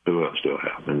who else do I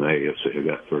have in the AFC? I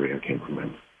got 3. I can't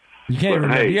remember. You can't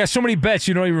remember. Hey, you got so many bets,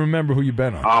 you don't even remember who you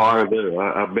bet on. Oh, I do.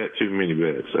 I bet too many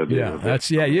bets.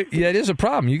 It is a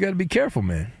problem. You got to be careful,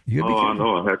 man. You gotta be careful. I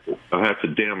know. I have to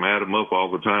damn add them up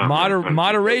all the time.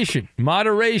 Moderation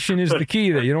is the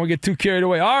key there. You don't get too carried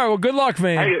away. All right. Well, good luck,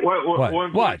 man. Hey,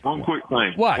 one quick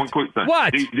thing. What? One quick thing.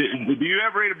 What? Do you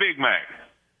ever eat a Big Mac?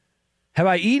 Have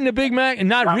I eaten a Big Mac?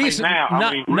 Not recently.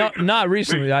 Not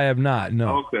recently. I have not.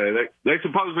 No. Okay. They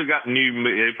supposedly got new.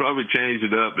 They probably changed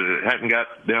it up, but it hadn't got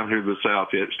down here to the South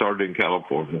yet. It started in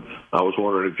California. I was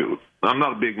wondering if it was. I'm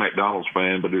not a big McDonald's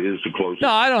fan, but it is the closest.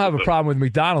 No, I don't have a problem with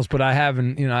McDonald's, but I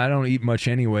haven't. I don't eat much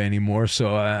anyway anymore.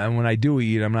 So when I do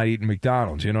eat, I'm not eating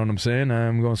McDonald's. You know what I'm saying?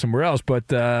 I'm going somewhere else.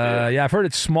 But I've heard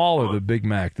it's smaller, the Big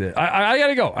Mac. I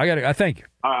gotta go. I thank you.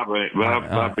 All right. All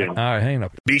right, hang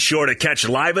up. Be sure to catch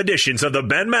live editions of the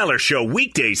Ben Maller Show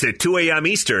weekdays at 2 a.m.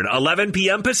 Eastern, 11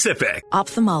 p.m. Pacific.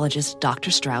 Ophthalmologist Dr.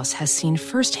 Strauss has seen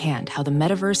firsthand how the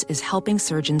metaverse is helping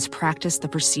surgeons practice the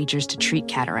procedures to treat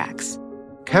cataracts.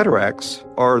 Cataracts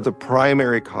are the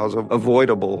primary cause of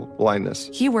avoidable blindness.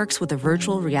 He works with a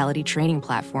virtual reality training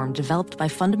platform developed by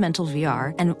Fundamental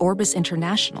VR and Orbis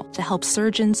International to help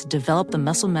surgeons develop the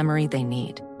muscle memory they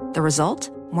need. The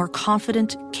result? More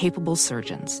confident, capable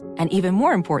surgeons. And even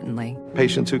more importantly,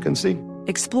 patients who can see.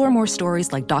 Explore more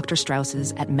stories like Dr.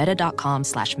 Strauss's at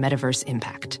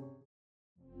meta.com/metaverseimpact.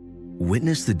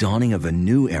 Witness the dawning of a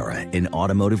new era in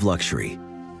automotive luxury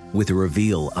with a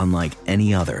reveal unlike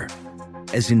any other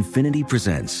as Infiniti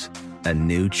presents a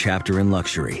new chapter in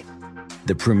luxury,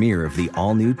 the premiere of the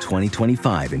all-new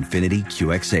 2025 Infiniti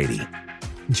QX80.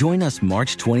 Join us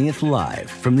March 20th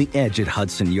live from the Edge at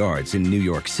Hudson Yards in New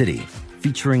York City,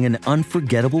 featuring an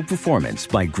unforgettable performance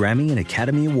by Grammy and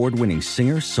Academy Award-winning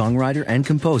singer, songwriter, and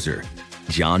composer,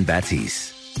 Jon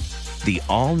Batiste. The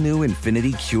all-new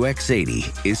Infiniti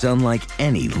QX80 is unlike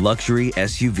any luxury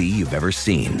SUV you've ever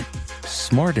seen.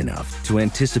 Smart enough to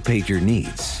anticipate your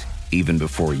needs even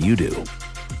before you do.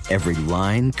 Every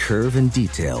line, curve, and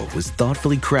detail was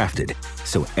thoughtfully crafted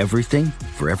so everything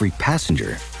for every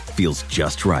passenger feels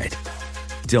just right.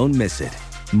 Don't miss it.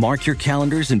 Mark your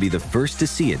calendars and be the first to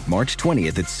see it March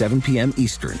 20th at 7 p.m.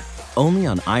 Eastern, only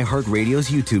on iHeartRadio's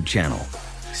YouTube channel.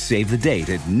 Save the date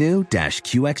at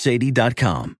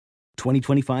new-QX80.com.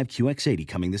 2025 QX80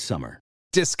 coming this summer.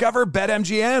 Discover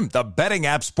BetMGM, the betting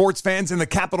app sports fans in the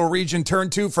capital region turn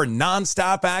to for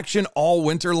nonstop action all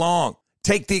winter long.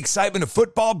 Take the excitement of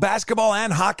football, basketball,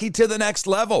 and hockey to the next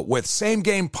level with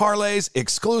same-game parlays,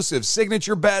 exclusive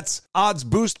signature bets, odds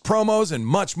boost promos, and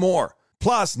much more.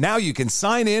 Plus, now you can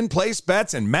sign in, place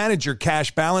bets, and manage your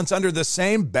cash balance under the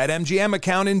same BetMGM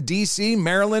account in D.C.,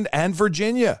 Maryland, and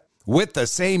Virginia. With the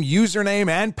same username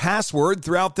and password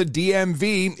throughout the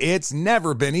DMV, it's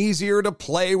never been easier to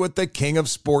play with the king of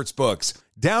sportsbooks.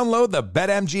 Download the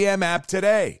BetMGM app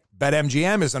today.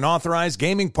 BetMGM is an authorized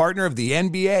gaming partner of the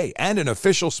NBA and an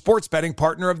official sports betting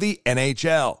partner of the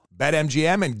NHL.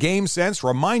 BetMGM and GameSense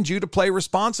remind you to play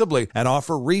responsibly and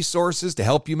offer resources to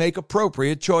help you make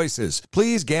appropriate choices.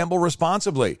 Please gamble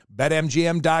responsibly.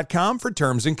 BetMGM.com for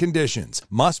terms and conditions.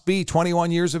 Must be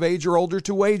 21 years of age or older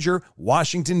to wager.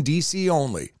 Washington, D.C.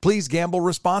 only. Please gamble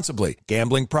responsibly.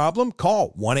 Gambling problem?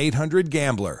 Call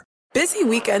 1-800-GAMBLER. Busy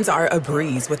weekends are a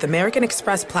breeze with American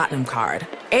Express Platinum Card.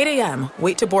 8 a.m.,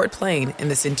 wait to board plane in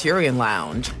the Centurion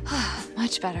Lounge.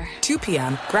 Much better. 2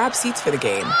 p.m., grab seats for the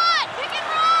game.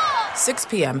 6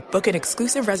 p.m., book an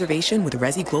exclusive reservation with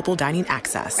Resi Global Dining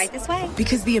Access. Right this way.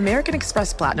 Because the American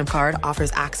Express Platinum Card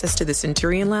offers access to the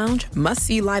Centurion Lounge,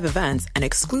 must-see live events, and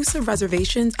exclusive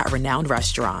reservations at renowned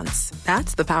restaurants.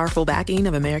 That's the powerful backing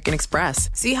of American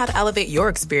Express. See how to elevate your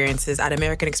experiences at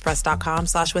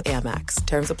americanexpress.com/withAmex.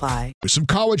 Terms apply. Some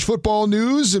college football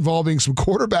news involving some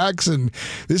quarterbacks, and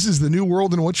this is the new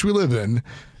world in which we live in.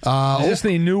 Is this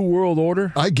the new world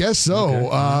order? I guess so. Okay.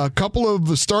 A couple of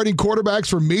the starting quarterbacks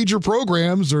for major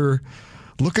programs are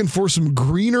looking for some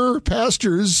greener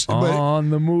pastures. On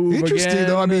the move Interesting, again.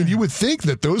 though. I mean, you would think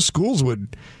that those schools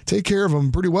would take care of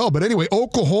them pretty well. But anyway,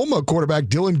 Oklahoma quarterback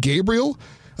Dylan Gabriel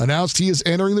announced he is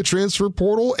entering the transfer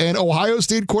portal, and Ohio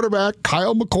State quarterback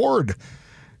Kyle McCord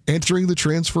entering the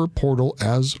transfer portal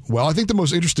as well. I think the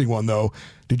most interesting one, though,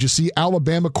 did you see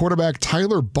Alabama quarterback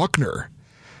Tyler Buchner?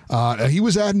 He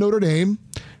was at Notre Dame,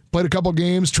 played a couple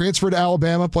games, transferred to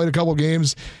Alabama, played a couple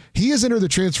games. He has entered the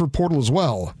transfer portal as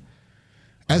well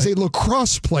as a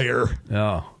lacrosse player.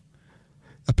 Oh.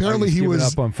 Apparently he was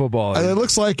up on football. It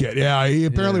looks like it. Yeah, he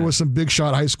apparently was some big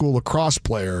shot high school lacrosse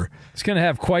player. He's going to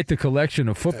have quite the collection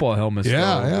of football helmets.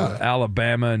 Yeah.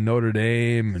 Alabama and Notre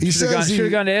Dame. He should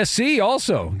have gone to SC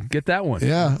also. Get that one.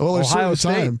 Yeah. Well, there's Ohio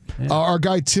State. Time. Yeah. Our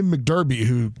guy Tim McDerby,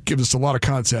 who gives us a lot of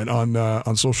content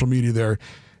on social media there,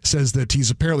 says that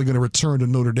he's apparently going to return to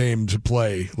Notre Dame to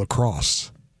play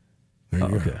lacrosse. There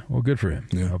you go. Well, good for him.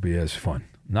 Yeah. Hope he has fun.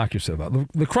 Knock yourself out.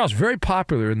 Lacrosse, very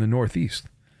popular in the Northeast.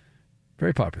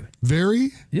 Very popular.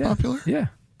 Very popular? Yeah.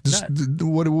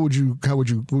 How would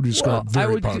you describe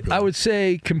very popular? I would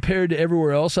say compared to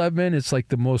everywhere else I've been, it's like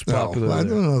the most popular. I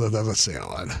don't know that that's saying a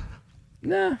lot.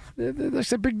 Nah,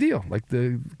 that's a big deal. Like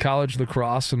the college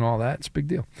lacrosse and all that, it's a big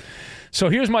deal. So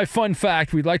here's my fun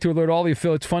fact. We'd like to alert all the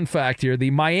affiliates. Fun fact here. The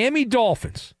Miami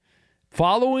Dolphins,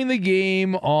 following the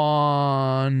game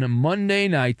on Monday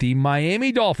night, the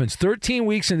Miami Dolphins, 13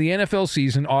 weeks in the NFL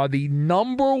season, are the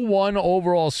number one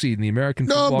overall seed in the American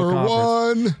Football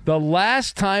Conference. The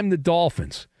last time the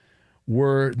Dolphins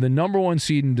were the number one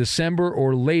seed in December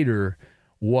or later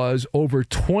was over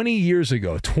 20 years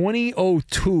ago.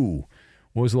 2002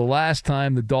 was the last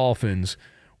time the Dolphins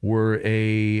were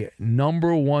a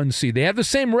number one seed. They have the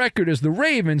same record as the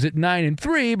Ravens at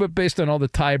 9-3, but based on all the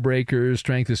tiebreakers,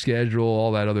 strength of schedule,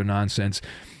 all that other nonsense,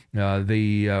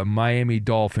 the Miami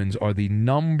Dolphins are the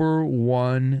number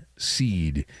one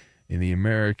seed in the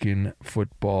American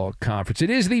Football Conference. It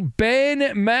is the Ben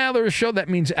Maller Show. That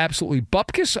means absolutely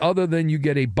bupkis, other than you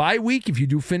get a bye week if you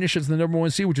do finish as the number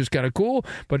one seed, which is kind of cool,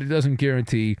 but it doesn't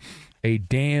guarantee a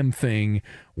damn thing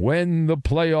when the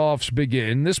playoffs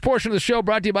begin. This portion of the show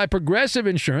brought to you by Progressive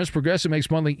Insurance. Progressive makes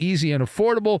bundling easy and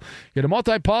affordable. Get a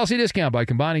multi-policy discount by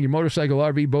combining your motorcycle,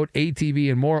 RV, boat, ATV,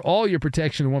 and more. All your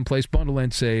protection in one place. Bundle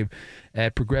and save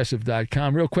at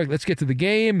Progressive.com. Real quick, let's get to the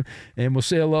game, and we'll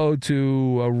say hello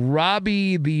to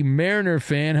Robbie, the Mariner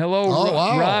fan. Hello,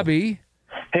 Robbie.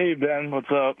 Hey, Ben. What's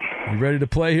up? You ready to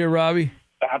play here, Robbie?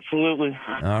 Absolutely.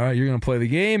 All right, you're going to play the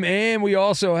game. And we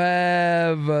also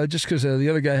have, just because the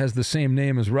other guy has the same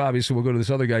name as Robbie, so we'll go to this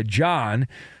other guy, John,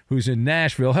 who's in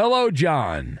Nashville. Hello,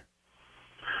 John.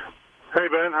 Hey,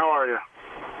 Ben. How are you?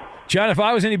 John, if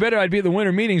I was any better, I'd be at the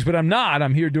winter meetings, but I'm not.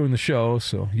 I'm here doing the show,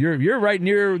 so you're right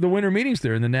near the winter meetings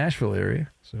there in the Nashville area.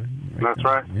 So That's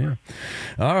right. Yeah.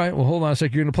 All right. Well, hold on a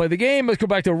second. You're going to play the game. Let's go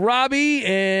back to Robbie.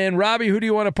 And Robbie, who do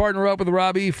you want to partner up with,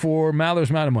 Robbie, for Maller's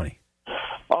Amount of Money?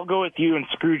 I'll go with you and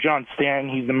screw John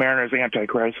Stanton. He's the Mariners'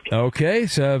 Antichrist. Okay,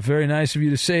 so very nice of you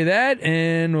to say that,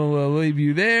 and we'll leave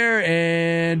you there.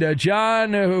 And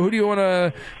John, who do you want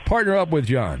to partner up with,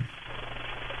 John?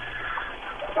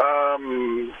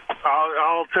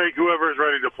 I'll take whoever's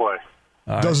ready to play.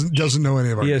 Doesn't know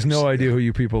any of our He has names. no idea who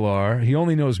you people are. He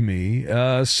only knows me.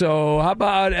 So how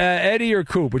about Eddie or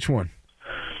Coop? Which one?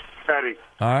 Eddie.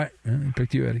 All right, I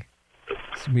picked you, Eddie.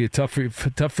 It's going to be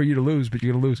tough for you to lose, but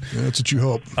you're going to lose. Yeah, that's what you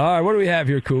hope. All right, what do we have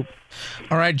here, Coop?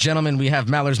 All right, gentlemen, we have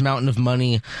Maller's Mountain of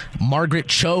Money, Margaret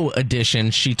Cho edition.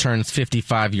 She turns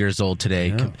 55 years old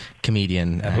today. Yeah.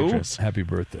 Comedian, actress. Happy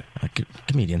birthday.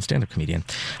 Comedian, stand-up comedian.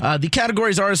 The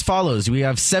categories are as follows. We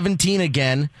have 17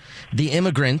 again, The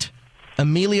Immigrant,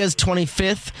 Amelia's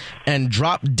 25th, and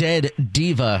Drop Dead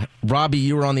Diva. Robbie,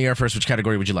 you were on the air first. Which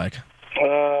category would you like?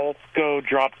 Let's go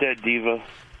Drop Dead Diva.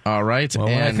 All right. Well,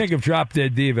 when I think of Drop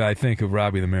Dead Diva, I think of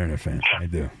Robbie the Mariner fan. I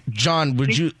do. John,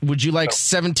 would you like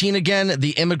 17 again,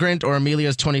 The Immigrant, or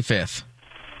Amelia's 25th?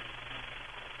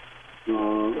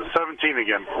 17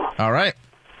 again. All right.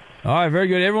 All right, very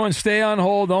good. Everyone stay on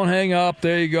hold. Don't hang up.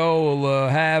 There you go. We'll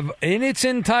have, in its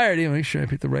entirety, make sure I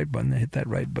hit the right button, hit that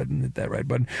right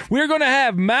button. We're going to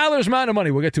have Maller's Mountain of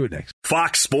Money. We'll get to it next.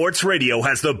 Fox Sports Radio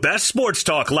has the best sports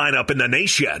talk lineup in the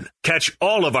nation. Catch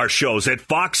all of our shows at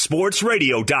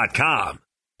foxsportsradio.com.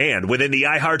 And within the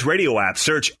iHeartRadio app,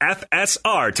 search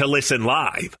FSR to listen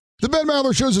live. The Ben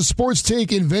Maller Show is a sports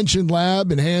take invention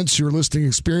lab. Enhance your listening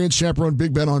experience. Chaperone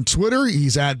Big Ben on Twitter.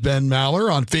 He's at Ben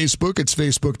Maller. On Facebook, it's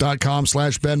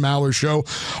facebook.com/Ben Maller Show.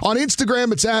 On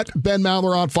Instagram, it's at Ben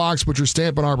Maller on Fox, which are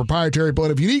stamping our proprietary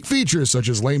blend of unique features such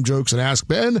as lame jokes and Ask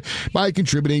Ben by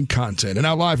contributing content. And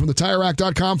now live from the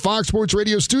TireRack.com Fox Sports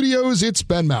Radio studios, it's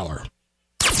Ben Maller.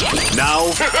 Now,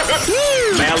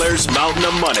 Maller's Mountain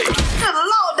of Money. Good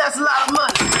Lord, that's a lot of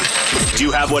money. Do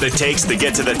you have what it takes to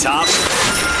get to the top?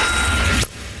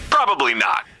 Probably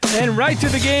not. And right to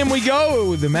the game we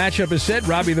go. The matchup is set.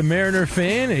 Robbie the Mariner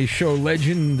fan, a show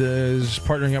legend, is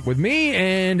partnering up with me,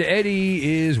 and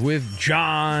Eddie is with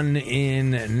John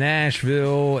in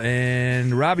Nashville.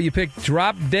 And Robbie, you picked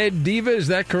Drop Dead Diva, is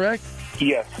that correct?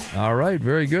 Yes. All right,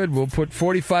 very good. We'll put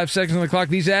 45 seconds on the clock.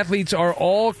 These athletes are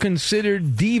all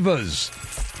considered divas.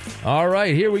 All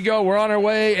right, here we go. We're on our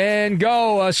way, and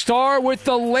go. A star with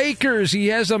the Lakers. He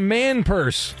has a man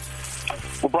purse.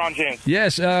 LeBron James.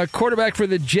 Yes, quarterback for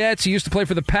the Jets. He used to play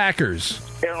for the Packers.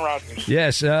 Aaron Rodgers.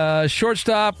 Yes,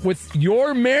 shortstop with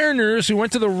your Mariners, who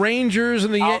went to the Rangers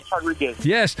and the Alex Rodriguez.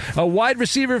 Yes, a wide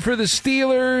receiver for the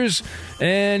Steelers,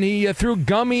 and he threw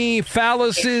gummy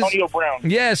phalluses. Antonio Brown.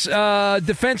 Yes,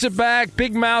 defensive back,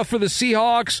 big mouth for the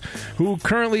Seahawks, who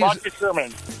currently Roger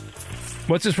Sherman.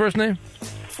 What's his first name?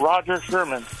 Roger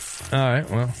Sherman. All right,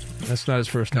 well, that's not his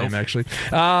first name, actually.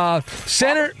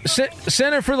 Center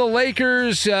for the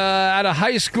Lakers out of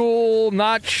high school,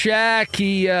 not Shaq.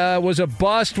 He was a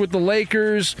bust with the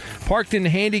Lakers, parked in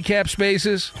handicap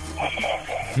spaces.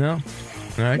 No?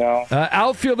 All right. No.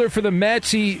 Outfielder for the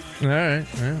Mets. All right,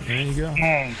 well, there you go.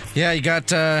 Yeah, you got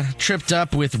tripped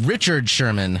up with Richard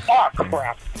Sherman. Oh,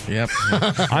 crap. Yep.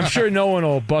 I'm sure no one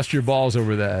will bust your balls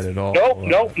over that at all.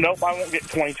 Nope. I won't get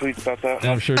 20 tweets about that.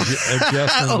 I'm sure Justin...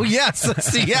 Oh, yes, a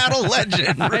Seattle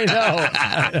legend. I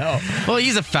know. Well,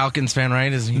 he's a Falcons fan,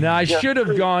 right? No, I should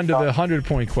have gone to the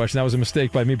 100-point question. That was a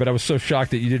mistake by me, but I was so shocked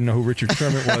that you didn't know who Richard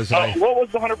Sherman was. What was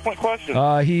the 100-point question?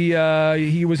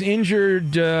 He was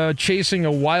injured chasing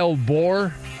a wild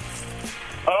boar.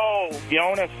 Oh,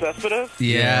 Jonas Cespedes?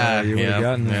 Yeah. You would have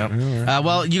gotten that. Right.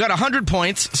 Well, you got 100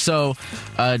 points, so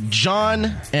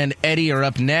John and Eddie are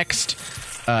up next.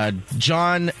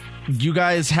 John, you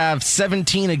guys have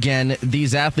 17 again.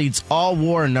 These athletes all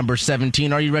wore number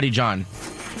 17. Are you ready, John?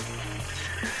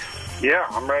 Yeah,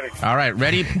 I'm ready. All right,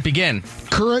 ready? Begin.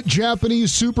 Current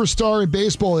Japanese superstar in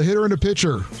baseball, a hitter and a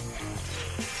pitcher.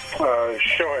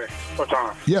 Shohei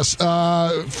Ohtani. Yes,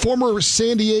 former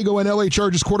San Diego and LA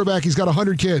Chargers quarterback. He's got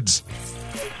 100 kids.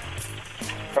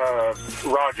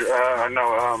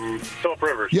 Phillip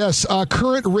Rivers. Yes,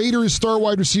 current Raiders star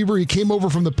wide receiver. He came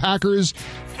over from the Packers.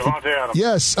 Devontae Adams.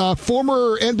 Yes,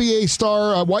 former NBA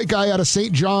star, white guy out of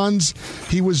St. John's.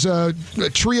 He was a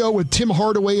trio with Tim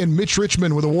Hardaway and Mitch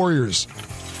Richmond with the Warriors.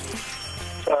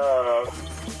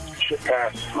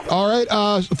 Pass. All right,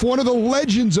 for one of the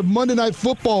legends of Monday Night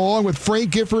Football, along with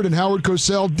Frank Gifford and Howard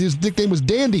Cosell, his nickname was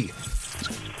Dandy.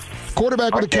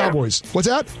 Quarterback with the Cowboys. What's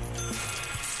that?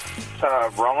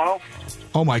 Romo.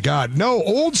 Oh, my God. No,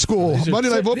 old school. Monday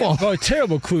Night Football. Oh,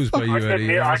 terrible clues by you,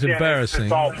 Eddie. It's embarrassing.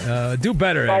 Do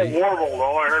better, Eddie. Warble.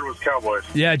 All I heard was Cowboys.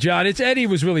 Yeah, John, Eddie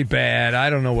was really bad. I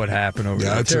don't know what happened over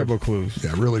there. Terrible clues.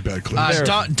 Yeah, really bad clues.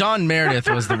 Don Meredith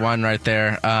was the one right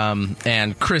there,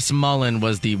 and Chris Mullen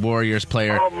was the Warriors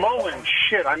player. Oh, Mullen,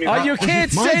 shit. I mean, you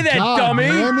can't say that, dummy.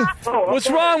 Man. What's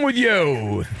wrong with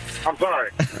you? I'm sorry.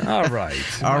 All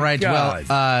right. All right.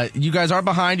 Well, you guys are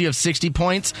behind. You have 60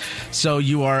 points, so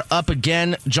you are up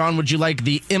again. John, would you like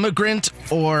The Immigrant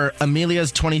or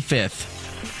Amelia's 25th?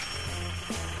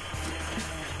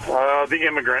 The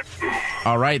Immigrant.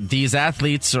 All right. These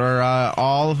athletes are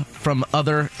all from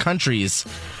other countries.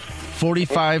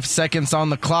 45 seconds on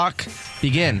the clock.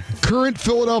 Begin. Current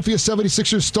Philadelphia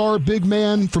 76ers star, big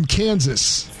man from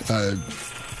Kansas.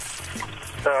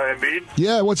 Embiid?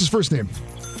 Yeah, what's his first name?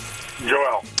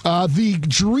 Joel. The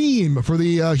dream for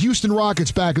the Houston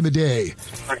Rockets back in the day.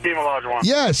 Hakeem Olajuwon.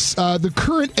 Yes, the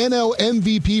current NL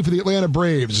MVP for the Atlanta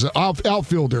Braves,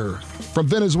 outfielder from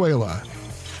Venezuela.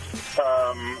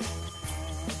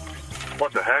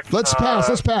 What the heck? Let's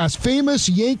pass. Famous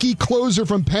Yankee closer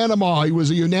from Panama. He was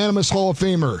a unanimous Hall of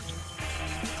Famer.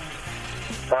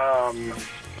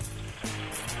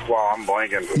 Wow, I'm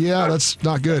blanking. Yeah, that's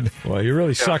not good. Well, you're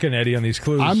really sucking, Eddie, on these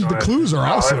clues. The clues are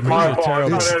awesome.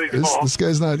 This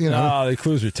guy's not, No, the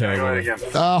clues are terrible.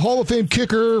 Hall of Fame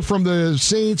kicker from the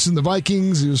Saints and the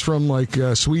Vikings. He was from,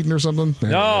 Sweden or something.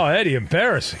 No, Eddie,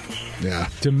 embarrassing. Yeah.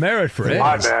 Demerit for Eddie.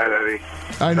 My bad, Eddie.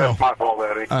 I know. That's my fault,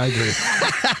 Eddie. I agree.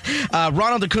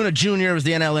 Ronald Acuna Jr. was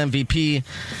the NL MVP.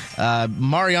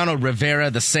 Mariano Rivera,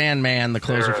 the Sandman, the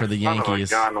closer for the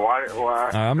Yankees. I'm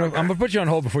gonna put you on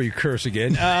hold before you curse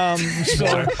again.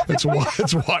 It's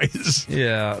wise.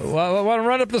 Yeah. Well, want to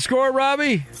run up the score,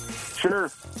 Robbie?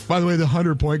 Sure. By the way, the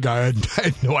 100-point guy, I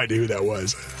had no idea who that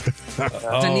was.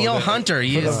 Daniil Hunter.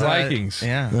 He is the Vikings.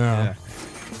 Yeah.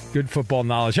 Good football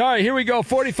knowledge. All right, here we go.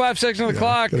 45 seconds on the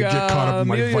clock.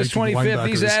 Amelia's 25th.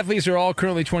 These athletes are all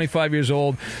currently 25 years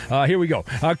old. Here we go.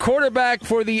 Quarterback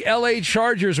for the L.A.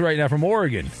 Chargers right now from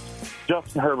Oregon.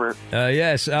 Justin Herbert.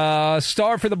 Yes.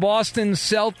 Star for the Boston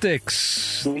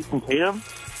Celtics. Jason Tatum.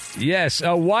 Yes.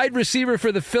 Wide receiver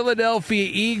for the Philadelphia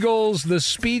Eagles. The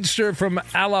speedster from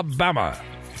Alabama.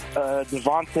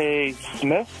 Devontae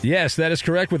Smith. Yes, that is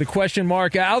correct with a question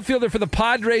mark. Outfielder for the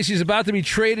Padres. He's about to be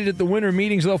traded at the winter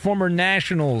meetings, though, former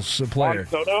Nationals player.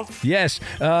 Juan Soto. Yes.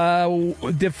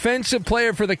 Defensive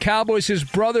player for the Cowboys. His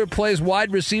brother plays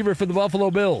wide receiver for the Buffalo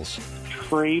Bills.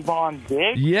 Trayvon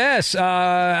Diggs. Yes.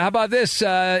 How about this?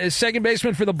 Second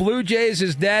baseman for the Blue Jays.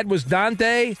 His dad was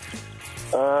Dante.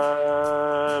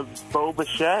 Bo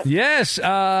Bichette. Yes,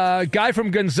 guy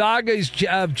from Gonzaga. He's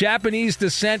of Japanese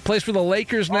descent. Plays for the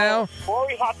Lakers now.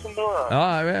 Rory Hachimura.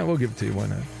 Oh, man, we'll give it to you. Why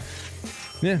not?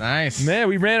 Yeah. Nice. Man,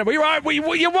 we ran it. You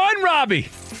won, Robbie.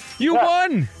 You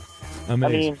won.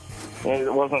 Amazing. I mean,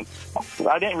 it wasn't.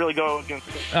 I didn't really go against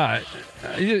it. All right.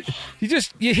 You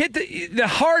hit the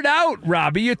hard out,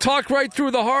 Robbie. You talked right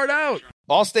through the hard out.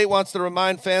 Allstate wants to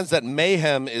remind fans that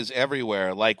mayhem is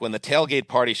everywhere, like when the tailgate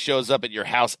party shows up at your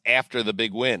house after the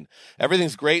big win.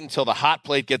 Everything's great until the hot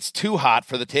plate gets too hot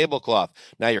for the tablecloth.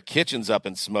 Now your kitchen's up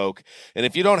in smoke. And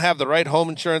if you don't have the right home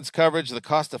insurance coverage, the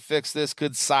cost to fix this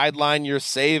could sideline your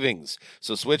savings.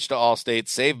 So switch to Allstate,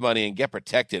 save money, and get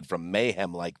protected from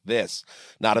mayhem like this.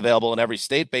 Not available in every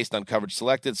state based on coverage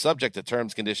selected, subject to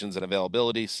terms, conditions, and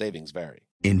availability. Savings vary.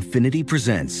 Infiniti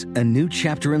presents a new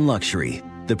chapter in luxury,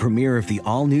 the premiere of the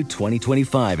all-new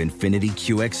 2025 Infiniti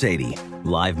QX80,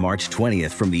 live March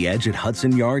 20th from the Edge at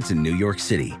Hudson Yards in New York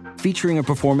City, featuring a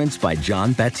performance by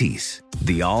John Batiste.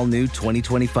 The all-new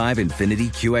 2025 Infiniti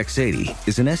QX80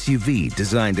 is an SUV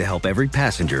designed to help every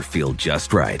passenger feel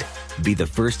just right. Be the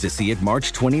first to see it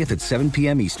March 20th at 7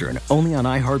 p.m. Eastern, only on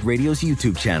iHeartRadio's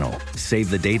YouTube channel. Save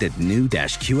the date at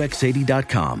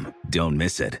new-QX80.com. Don't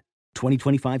miss it.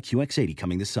 2025 QX80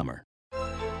 coming this summer.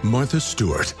 Martha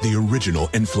Stewart, the original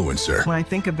influencer. When I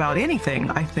think about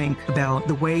anything, I think about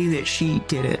the way that she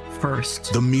did it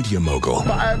first. The media mogul.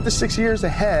 5 to 6 years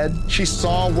ahead, she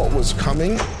saw what was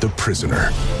coming. The prisoner.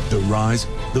 The rise,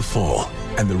 the fall,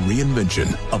 and the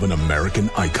reinvention of an American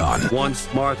icon. Once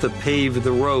Martha paved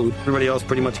the road, everybody else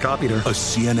pretty much copied her. A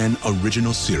CNN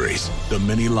original series, The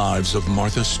Many Lives of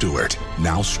Martha Stewart,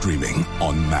 now streaming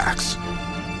on Max.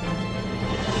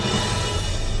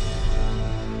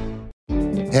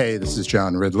 Hey, this is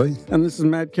John Ridley. And this is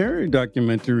Matt Carey,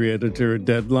 documentary editor at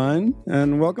Deadline.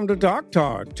 And welcome to Doc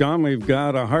Talk. John, we've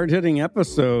got a hard-hitting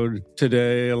episode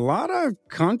today. A lot of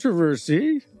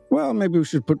controversy well, maybe we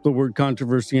should put the word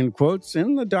controversy in quotes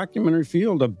in the documentary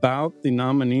field about the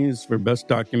nominees for Best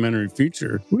Documentary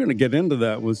Feature. We're going to get into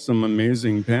that with some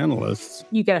amazing panelists.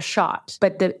 You get a shot,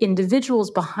 but the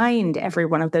individuals behind every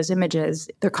one of those images,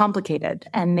 they're complicated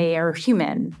and they are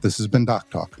human. This has been Doc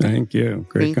Talk. Thank you.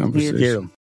 Great conversation. You.